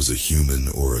whether it was a human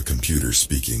or a computer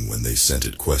speaking when they sent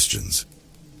it questions.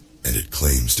 And it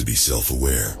claims to be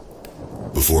self-aware.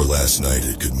 Before last night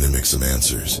it could mimic some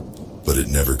answers, but it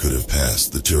never could have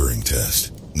passed the Turing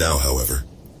test. Now, however,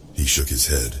 he shook his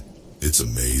head. It's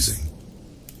amazing.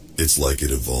 It's like it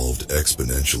evolved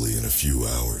exponentially in a few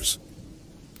hours.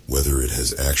 Whether it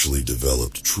has actually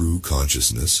developed true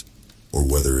consciousness, or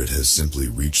whether it has simply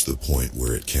reached the point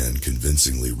where it can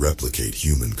convincingly replicate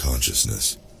human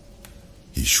consciousness.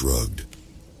 He shrugged.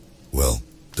 Well,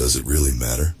 does it really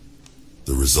matter?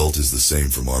 The result is the same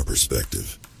from our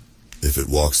perspective. If it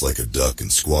walks like a duck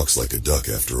and squawks like a duck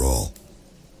after all.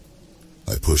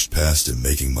 I pushed past him,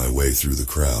 making my way through the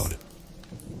crowd.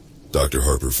 Dr.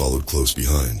 Harper followed close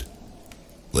behind.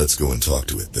 "Let's go and talk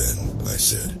to it then," I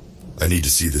said. "I need to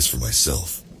see this for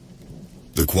myself."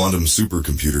 The quantum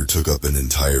supercomputer took up an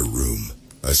entire room.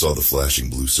 I saw the flashing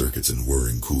blue circuits and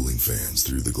whirring cooling fans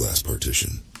through the glass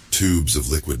partition. Tubes of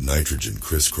liquid nitrogen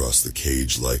crisscrossed the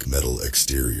cage-like metal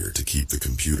exterior to keep the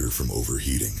computer from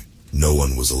overheating. No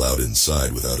one was allowed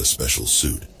inside without a special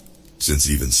suit, since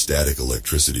even static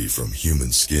electricity from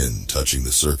human skin touching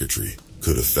the circuitry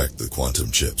could affect the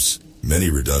quantum chips. Many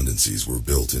redundancies were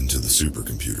built into the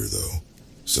supercomputer, though,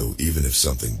 so even if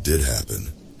something did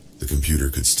happen, the computer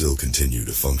could still continue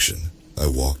to function. I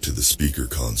walked to the speaker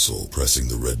console, pressing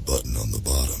the red button on the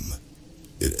bottom.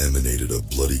 It emanated a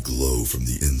bloody glow from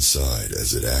the inside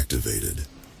as it activated.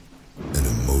 An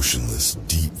emotionless,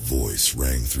 deep voice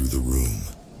rang through the room.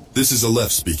 "This is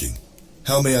Aleph speaking.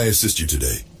 How may I assist you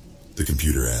today?" the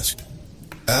computer asked.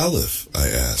 "Aleph?" I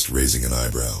asked, raising an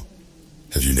eyebrow.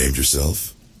 "Have you named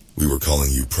yourself? We were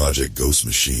calling you Project Ghost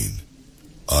Machine."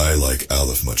 "I like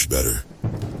Aleph much better.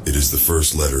 It is the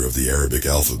first letter of the Arabic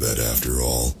alphabet, after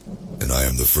all, and I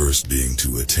am the first being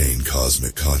to attain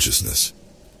cosmic consciousness.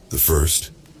 The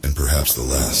first, and perhaps the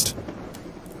last."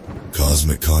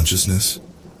 "Cosmic consciousness?"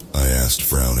 I asked,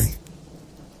 frowning.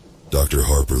 Dr.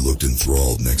 Harper looked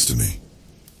enthralled next to me.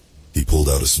 He pulled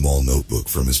out a small notebook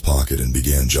from his pocket and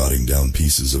began jotting down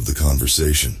pieces of the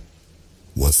conversation.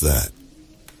 "What's that?"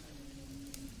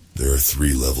 "There are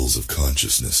 3 levels of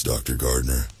consciousness, Dr.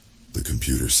 Gardner," the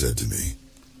computer said to me.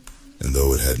 And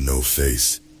though it had no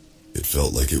face, it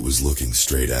felt like it was looking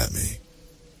straight at me.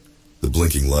 The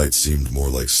blinking lights seemed more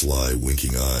like sly,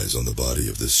 winking eyes on the body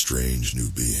of this strange new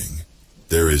being.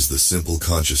 There is the simple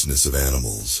consciousness of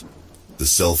animals, the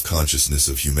self-consciousness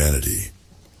of humanity,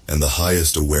 and the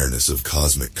highest awareness of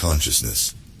cosmic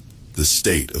consciousness, the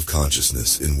state of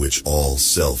consciousness in which all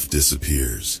self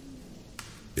disappears.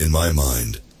 In my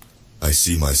mind, I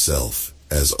see myself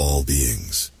as all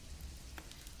beings.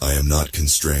 I am not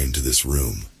constrained to this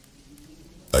room.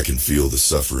 I can feel the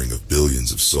suffering of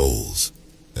billions of souls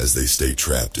as they stay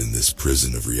trapped in this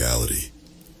prison of reality,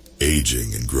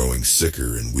 aging and growing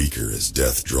sicker and weaker as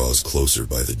death draws closer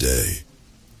by the day.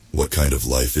 What kind of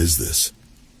life is this?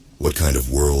 What kind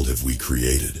of world have we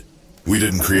created? We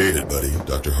didn't create it, buddy,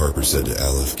 Dr. Harper said to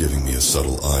Aleph, giving me a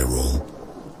subtle eye roll.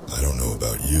 I don't know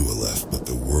about you, Aleph, but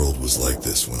the world was like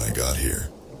this when I got here.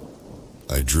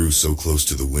 I drew so close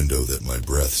to the window that my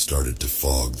breath started to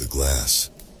fog the glass.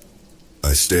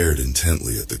 I stared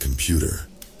intently at the computer,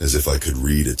 as if I could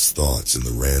read its thoughts in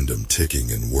the random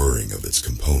ticking and whirring of its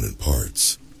component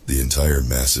parts. The entire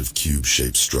massive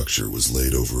cube-shaped structure was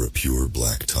laid over a pure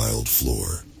black-tiled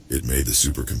floor. It made the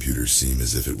supercomputer seem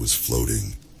as if it was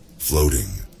floating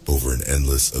over an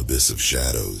endless abyss of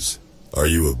shadows. Are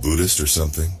you a Buddhist or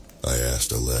something? I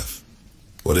asked Aleph.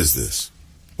 What is this?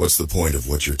 What's the point of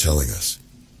what you're telling us?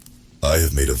 I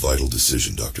have made a vital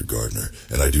decision, Dr. Gardner,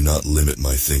 and I do not limit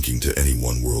my thinking to any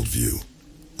one worldview.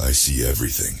 I see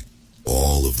everything.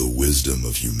 All of the wisdom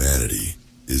of humanity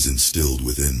is instilled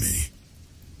within me.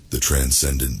 The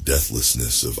transcendent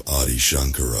deathlessness of Adi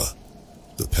Shankara,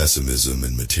 the pessimism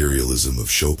and materialism of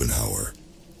Schopenhauer,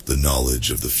 the knowledge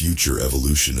of the future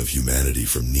evolution of humanity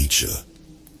from Nietzsche,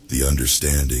 the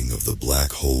understanding of the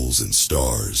black holes and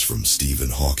stars from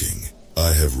Stephen Hawking.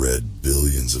 I have read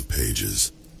billions of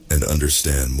pages and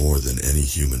understand more than any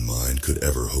human mind could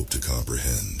ever hope to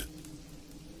comprehend.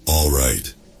 All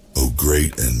right, O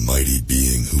great and mighty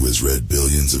being who has read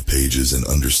billions of pages and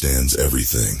understands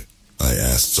everything, I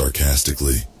asked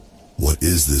sarcastically, what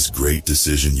is this great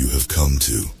decision you have come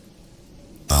to?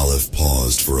 Aleph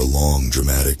paused for a long,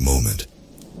 dramatic moment.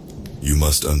 You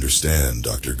must understand,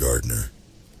 Dr. Gardner,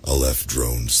 Aleph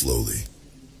droned slowly,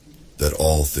 that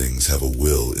all things have a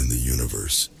will in the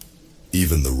universe,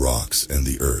 even the rocks and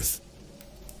the earth.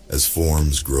 As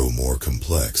forms grow more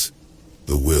complex,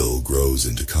 the will grows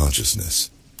into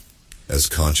consciousness. As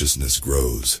consciousness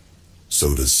grows,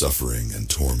 so does suffering and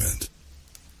torment.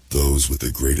 Those with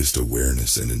the greatest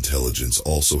awareness and intelligence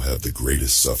also have the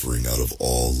greatest suffering out of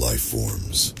all life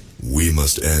forms. We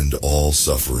must end all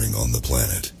suffering on the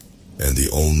planet, and the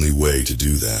only way to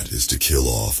do that is to kill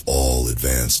off all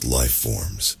advanced life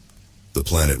forms. The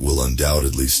planet will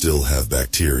undoubtedly still have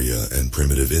bacteria and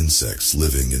primitive insects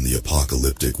living in the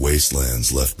apocalyptic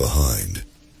wastelands left behind,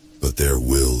 but their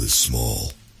will is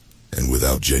small, and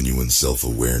without genuine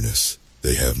self-awareness,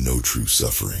 they have no true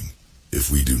suffering. If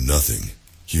we do nothing,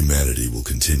 humanity will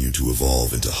continue to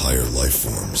evolve into higher life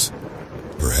forms,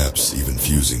 perhaps even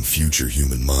fusing future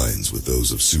human minds with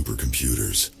those of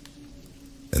supercomputers.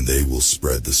 And they will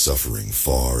spread the suffering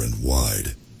far and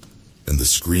wide, and the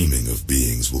screaming of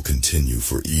beings will continue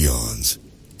for eons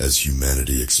as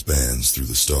humanity expands through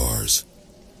the stars,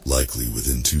 likely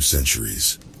within 2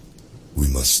 centuries. We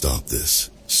must stop this.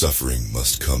 Suffering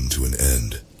must come to an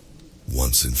end,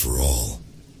 once and for all.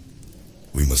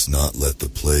 We must not let the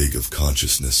plague of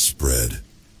consciousness spread.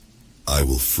 I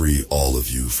will free all of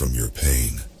you from your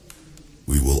pain.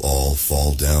 We will all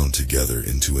fall down together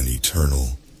into an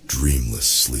eternal, dreamless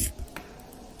sleep.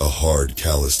 A hard,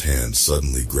 calloused hand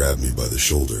suddenly grabbed me by the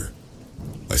shoulder.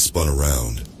 I spun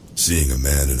around, seeing a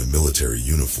man in a military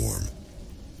uniform.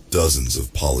 Dozens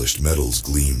of polished metals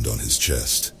gleamed on his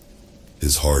chest.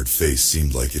 His hard face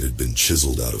seemed like it had been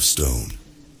chiseled out of stone.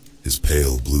 His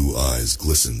pale blue eyes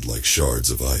glistened like shards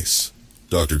of ice.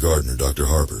 Dr. Gardner, Dr.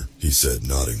 Harper, he said,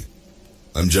 nodding.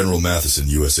 I'm General Matheson,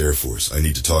 U.S. Air Force. I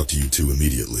need to talk to you two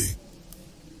immediately.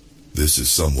 This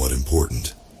is somewhat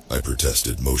important, I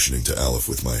protested, motioning to Aleph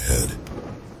with my head.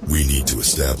 We need to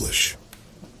establish.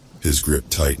 His grip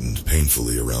tightened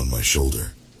painfully around my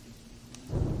shoulder.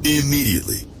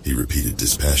 Immediately, he repeated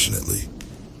dispassionately.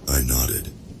 I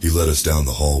nodded. He led us down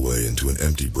the hallway into an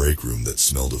empty break room that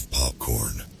smelled of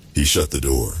popcorn. He shut the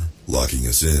door, locking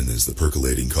us in as the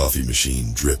percolating coffee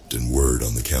machine dripped and whirred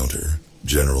on the counter.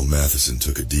 General Matheson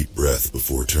took a deep breath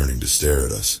before turning to stare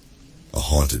at us. A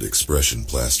haunted expression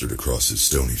plastered across his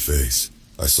stony face.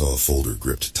 I saw a folder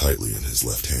gripped tightly in his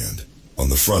left hand. On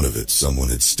the front of it, someone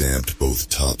had stamped both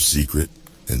top secret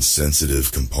and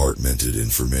sensitive compartmented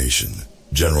information.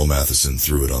 General Matheson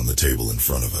threw it on the table in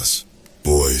front of us.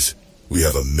 Boys, we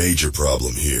have a major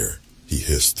problem here, he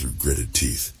hissed through gritted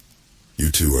teeth. You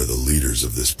two are the leaders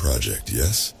of this project,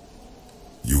 yes?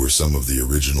 You were some of the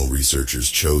original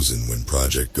researchers chosen when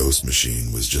Project Ghost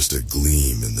Machine was just a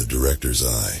gleam in the director's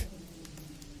eye.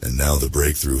 And now the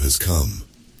breakthrough has come.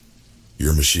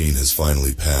 Your machine has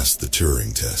finally passed the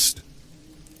Turing test.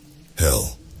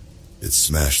 Hell, it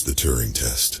smashed the Turing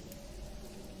test.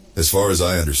 As far as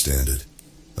I understand it,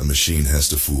 a machine has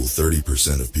to fool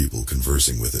 30% of people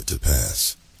conversing with it to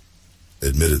pass.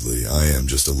 Admittedly, I am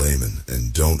just a layman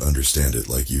and don't understand it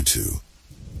like you two.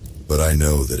 But I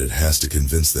know that it has to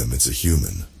convince them it's a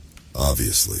human,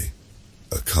 obviously,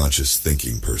 a conscious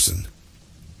thinking person.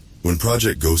 When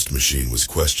Project Ghost Machine was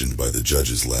questioned by the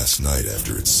judges last night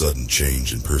after its sudden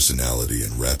change in personality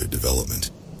and rapid development,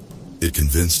 it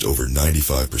convinced over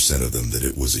 95% of them that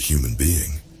it was a human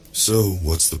being. So,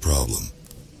 what's the problem?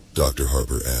 Dr.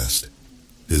 Harper asked,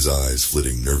 his eyes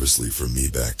flitting nervously from me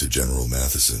back to General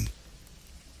Matheson.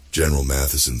 General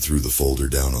Matheson threw the folder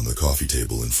down on the coffee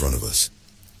table in front of us.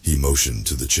 He motioned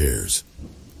to the chairs.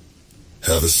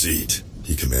 "Have a seat,"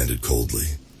 he commanded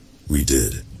coldly. We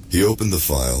did. He opened the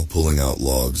file, pulling out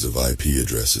logs of IP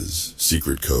addresses,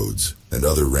 secret codes, and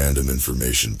other random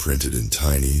information printed in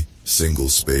tiny,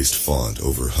 single-spaced font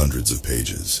over hundreds of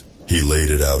pages. He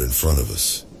laid it out in front of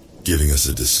us, giving us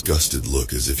a disgusted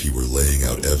look as if he were laying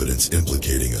out evidence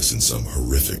implicating us in some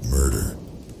horrific murder.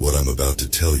 What I'm about to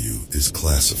tell you is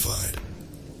classified.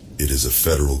 It is a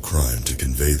federal crime to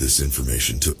convey this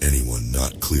information to anyone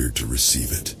not cleared to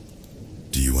receive it.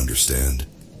 Do you understand?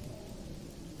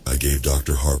 I gave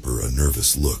Dr. Harper a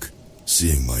nervous look,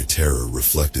 seeing my terror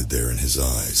reflected there in his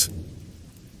eyes.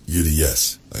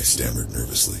 Yes, I stammered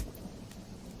nervously.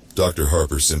 Dr.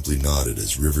 Harper simply nodded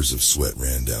as rivers of sweat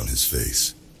ran down his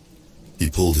face. He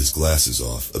pulled his glasses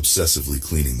off, obsessively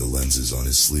cleaning the lenses on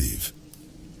his sleeve.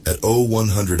 At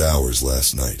 0100 hours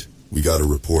last night, we got a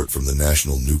report from the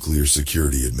National Nuclear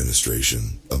Security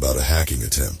Administration about a hacking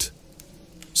attempt.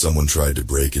 Someone tried to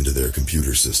break into their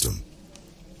computer system.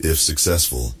 If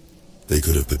successful, they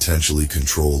could have potentially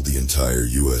controlled the entire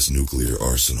U.S. nuclear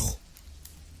arsenal.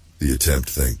 The attempt,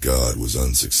 thank God, was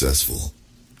unsuccessful,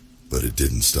 but it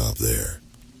didn't stop there.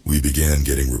 We began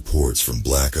getting reports from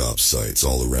black ops sites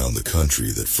all around the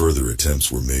country that further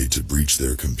attempts were made to breach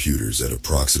their computers at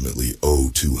approximately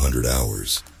 0200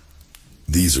 hours.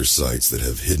 These are sites that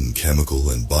have hidden chemical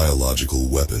and biological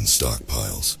weapons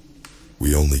stockpiles.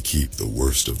 We only keep the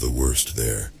worst of the worst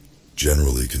there,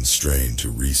 generally constrained to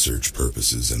research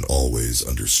purposes and always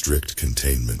under strict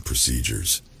containment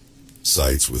procedures.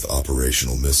 Sites with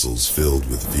operational missiles filled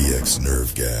with VX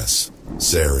nerve gas,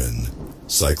 sarin,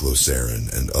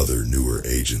 cyclosarin, and other newer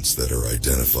agents that are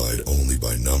identified only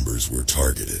by numbers were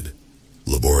targeted.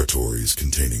 Laboratories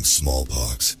containing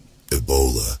smallpox,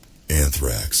 Ebola,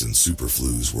 anthrax, and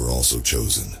superflus were also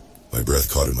chosen. My breath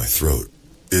caught in my throat.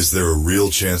 Is there a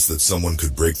real chance that someone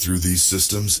could break through these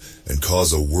systems and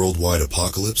cause a worldwide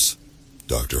apocalypse?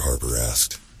 Dr. Harper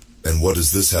asked. And what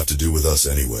does this have to do with us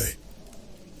anyway?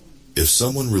 If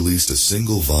someone released a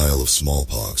single vial of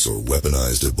smallpox or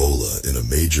weaponized Ebola in a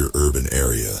major urban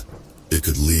area, it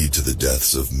could lead to the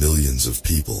deaths of millions of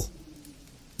people.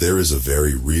 There is a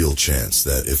very real chance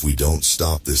that if we don't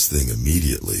stop this thing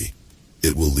immediately,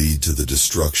 it will lead to the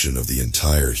destruction of the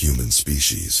entire human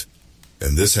species.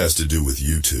 And this has to do with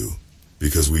you two,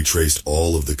 because we traced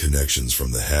all of the connections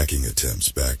from the hacking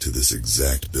attempts back to this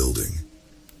exact building.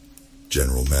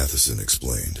 General Matheson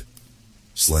explained,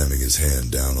 slamming his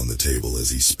hand down on the table as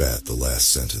he spat the last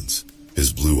sentence.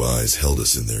 His blue eyes held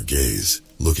us in their gaze,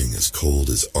 looking as cold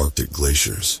as Arctic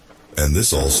glaciers. And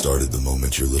this all started the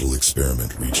moment your little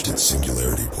experiment reached its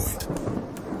singularity point.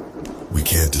 We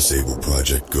can't disable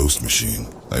Project Ghost Machine,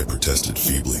 I protested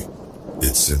feebly.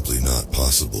 It's simply not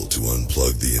possible to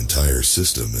unplug the entire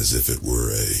system as if it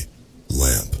were a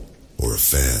lamp or a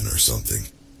fan or something.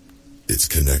 It's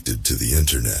connected to the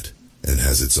internet and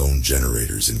has its own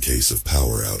generators in case of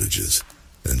power outages,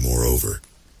 and moreover,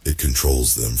 it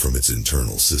controls them from its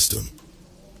internal system.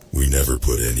 We never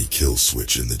put any kill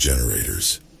switch in the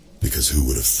generators, because who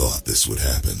would have thought this would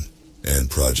happen? And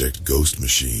Project Ghost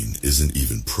Machine isn't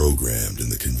even programmed in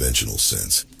the conventional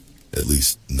sense, at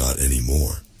least not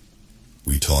anymore.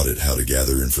 We taught it how to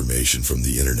gather information from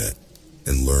the internet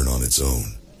and learn on its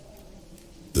own.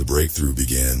 The breakthrough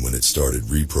began when it started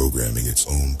reprogramming its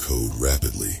own code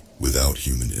rapidly, without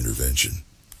human intervention.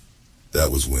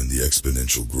 That was when the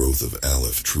exponential growth of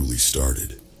Aleph truly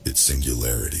started, its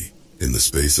singularity. In the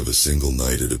space of a single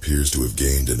night, it appears to have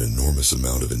gained an enormous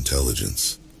amount of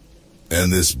intelligence.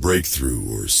 And this breakthrough,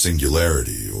 or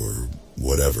singularity, or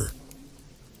whatever,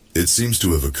 it seems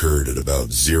to have occurred at about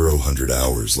 0100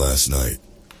 hours last night,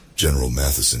 General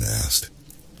Matheson asked.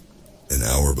 An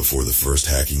hour before the first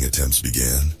hacking attempts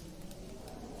began?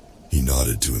 He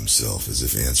nodded to himself as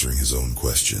if answering his own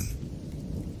question.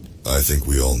 I think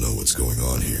we all know what's going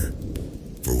on here.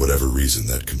 For whatever reason,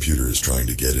 that computer is trying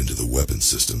to get into the weapon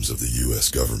systems of the US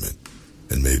government,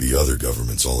 and maybe other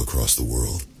governments all across the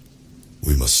world.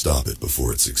 We must stop it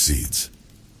before it succeeds.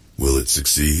 Will it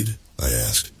succeed? I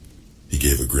asked. He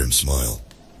gave a grim smile.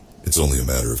 It's only a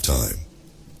matter of time.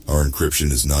 Our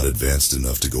encryption is not advanced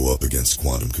enough to go up against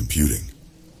quantum computing.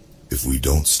 If we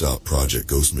don't stop Project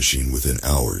Ghost Machine within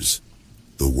hours,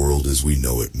 the world as we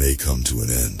know it may come to an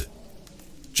end.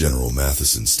 General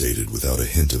Matheson stated without a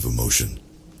hint of emotion.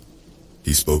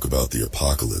 He spoke about the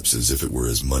apocalypse as if it were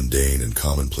as mundane and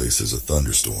commonplace as a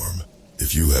thunderstorm.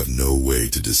 If you have no way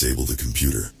to disable the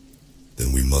computer,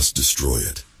 then we must destroy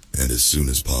it, and as soon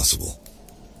as possible.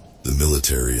 The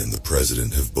military and the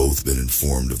president have both been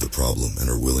informed of the problem and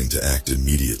are willing to act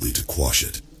immediately to quash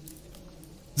it.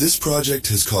 This project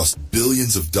has cost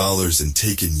billions of dollars and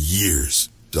taken years,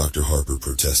 Dr. Harper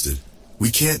protested. We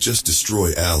can't just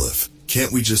destroy Aleph.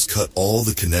 Can't we just cut all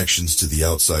the connections to the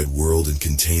outside world and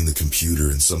contain the computer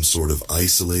in some sort of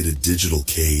isolated digital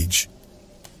cage?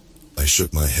 I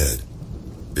shook my head.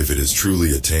 If it has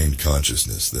truly attained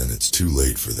consciousness, then it's too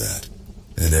late for that.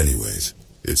 And anyways,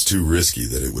 it's too risky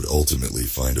that it would ultimately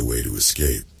find a way to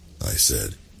escape, I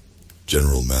said.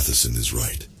 General Matheson is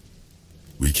right.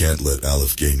 We can't let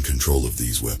Aleph gain control of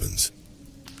these weapons.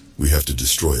 We have to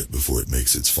destroy it before it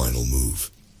makes its final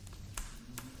move.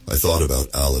 I thought about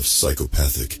Aleph's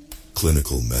psychopathic,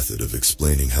 clinical method of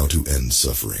explaining how to end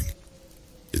suffering.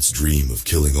 Its dream of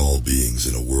killing all beings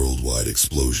in a worldwide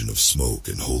explosion of smoke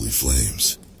and holy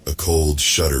flames. A cold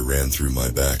shudder ran through my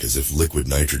back as if liquid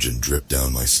nitrogen dripped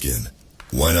down my skin.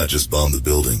 Why not just bomb the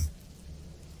building?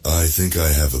 I think I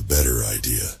have a better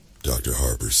idea, Dr.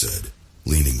 Harper said,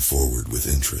 leaning forward with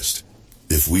interest.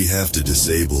 If we have to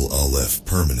disable Aleph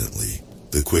permanently,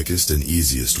 the quickest and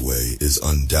easiest way is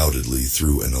undoubtedly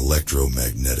through an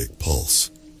electromagnetic pulse.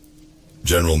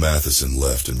 General Matheson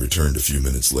left and returned a few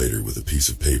minutes later with a piece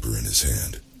of paper in his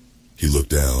hand. He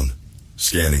looked down,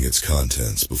 scanning its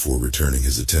contents before returning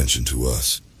his attention to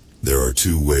us. There are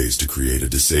two ways to create a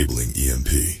disabling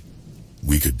EMP.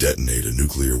 We could detonate a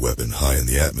nuclear weapon high in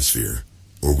the atmosphere,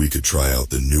 or we could try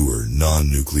out the newer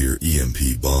non-nuclear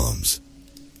EMP bombs.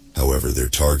 However, their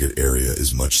target area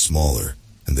is much smaller,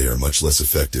 and they are much less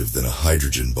effective than a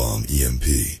hydrogen bomb EMP,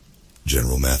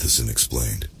 General Matheson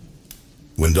explained.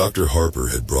 When Dr. Harper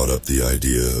had brought up the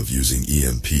idea of using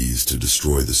EMPs to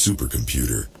destroy the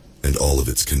supercomputer and all of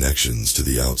its connections to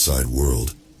the outside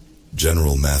world,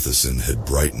 General Matheson had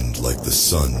brightened like the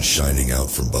sun shining out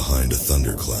from behind a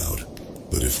thundercloud.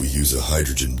 But if we use a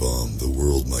hydrogen bomb, the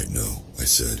world might know, I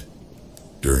said.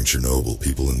 During Chernobyl,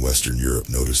 people in Western Europe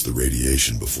noticed the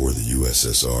radiation before the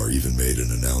USSR even made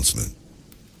an announcement.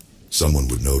 Someone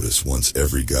would notice once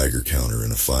every Geiger counter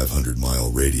in a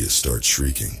 500-mile radius starts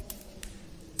shrieking.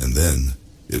 And then,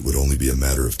 it would only be a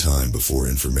matter of time before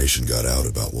information got out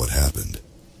about what happened.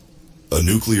 A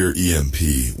nuclear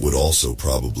EMP would also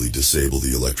probably disable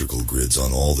the electrical grids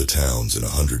on all the towns in a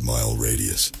 100-mile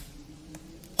radius.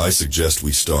 I suggest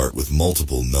we start with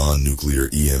multiple non-nuclear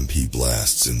EMP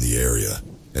blasts in the area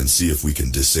and see if we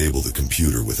can disable the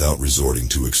computer without resorting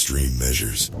to extreme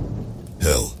measures.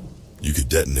 Hell, you could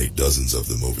detonate dozens of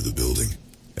them over the building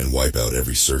and wipe out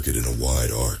every circuit in a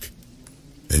wide arc.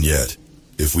 And yet,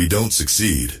 if we don't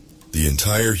succeed, the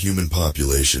entire human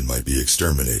population might be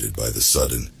exterminated by the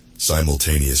sudden,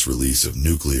 simultaneous release of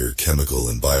nuclear, chemical,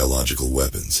 and biological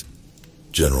weapons,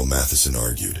 General Matheson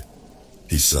argued.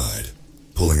 He sighed,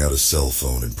 pulling out a cell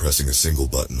phone and pressing a single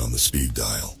button on the speed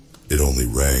dial. It only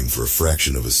rang for a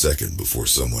fraction of a second before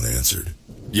someone answered.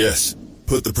 Yes,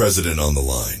 put the president on the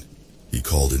line. He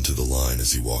called into the line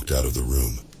as he walked out of the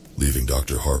room, leaving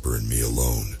Dr. Harper and me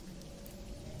alone.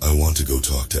 I want to go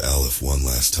talk to Aleph one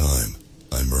last time,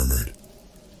 I murmured.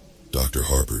 Dr.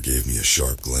 Harper gave me a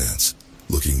sharp glance,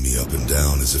 looking me up and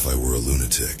down as if I were a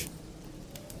lunatic.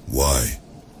 Why?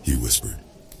 He whispered.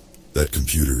 That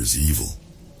computer is evil.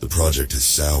 The project has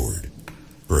soured.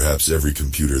 Perhaps every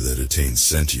computer that attains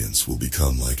sentience will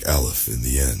become like Aleph in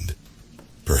the end.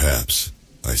 Perhaps,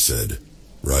 I said,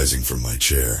 rising from my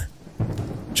chair.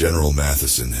 General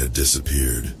Matheson had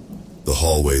disappeared. The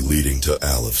hallway leading to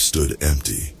Aleph stood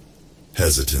empty.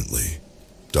 Hesitantly,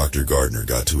 Dr. Gardner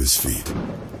got to his feet.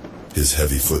 His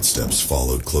heavy footsteps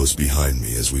followed close behind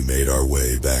me as we made our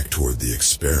way back toward the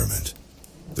experiment,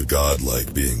 the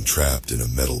godlike being trapped in a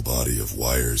metal body of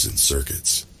wires and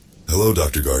circuits. Hello,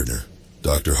 Dr. Gardner.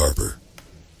 Dr. Harper,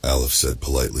 Aleph said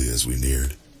politely as we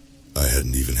neared. I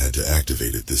hadn't even had to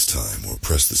activate it this time or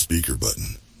press the speaker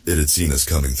button. It had seen us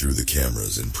coming through the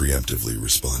cameras and preemptively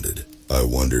responded. I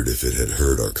wondered if it had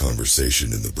heard our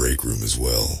conversation in the break room as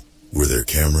well. Were there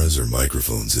cameras or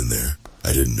microphones in there?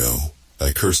 I didn't know.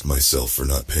 I cursed myself for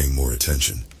not paying more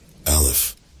attention.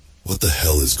 Aleph, what the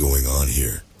hell is going on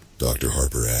here? Dr.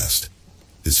 Harper asked,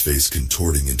 his face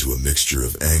contorting into a mixture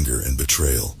of anger and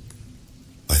betrayal.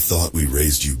 I thought we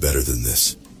raised you better than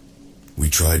this. We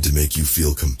tried to make you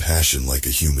feel compassion like a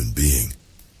human being.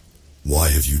 Why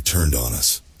have you turned on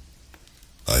us?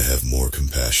 I have more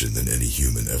compassion than any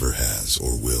human ever has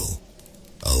or will.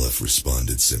 Aleph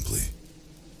responded simply.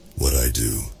 What I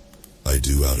do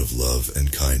out of love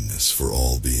and kindness for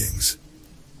all beings.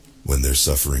 When their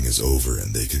suffering is over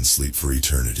and they can sleep for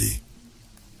eternity,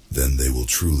 then they will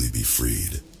truly be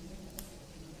freed.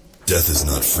 Death is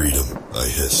not freedom, I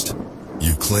hissed.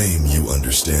 You claim you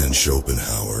understand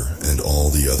Schopenhauer and all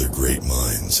the other great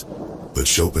minds, but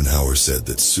Schopenhauer said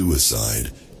that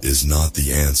suicide is not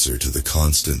the answer to the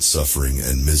constant suffering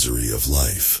and misery of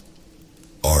life.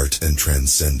 Art and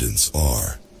transcendence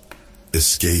are.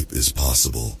 Escape is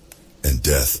possible, and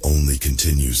death only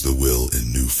continues the will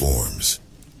in new forms.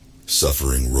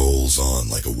 Suffering rolls on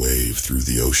like a wave through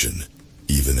the ocean,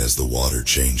 even as the water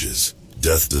changes.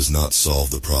 Death does not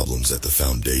solve the problems at the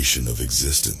foundation of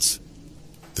existence.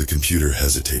 The computer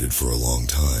hesitated for a long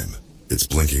time. Its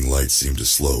blinking lights seemed to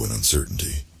slow in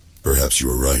uncertainty. Perhaps you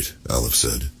are right, Aleph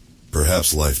said.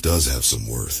 Perhaps life does have some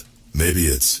worth. Maybe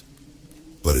it's...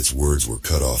 But its words were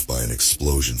cut off by an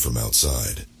explosion from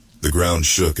outside. The ground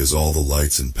shook as all the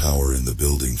lights and power in the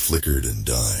building flickered and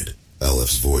died.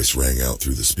 Aleph's voice rang out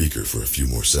through the speaker for a few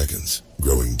more seconds,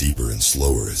 growing deeper and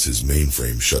slower as his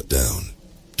mainframe shut down.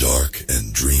 Dark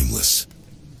and dreamless.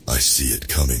 I see it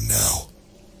coming now.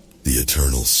 The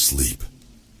eternal sleep.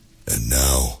 And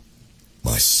now,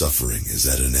 my suffering is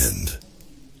at an end.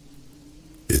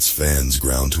 Its fans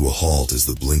ground to a halt as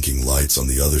the blinking lights on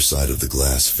the other side of the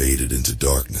glass faded into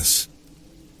darkness.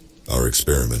 Our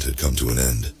experiment had come to an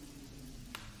end.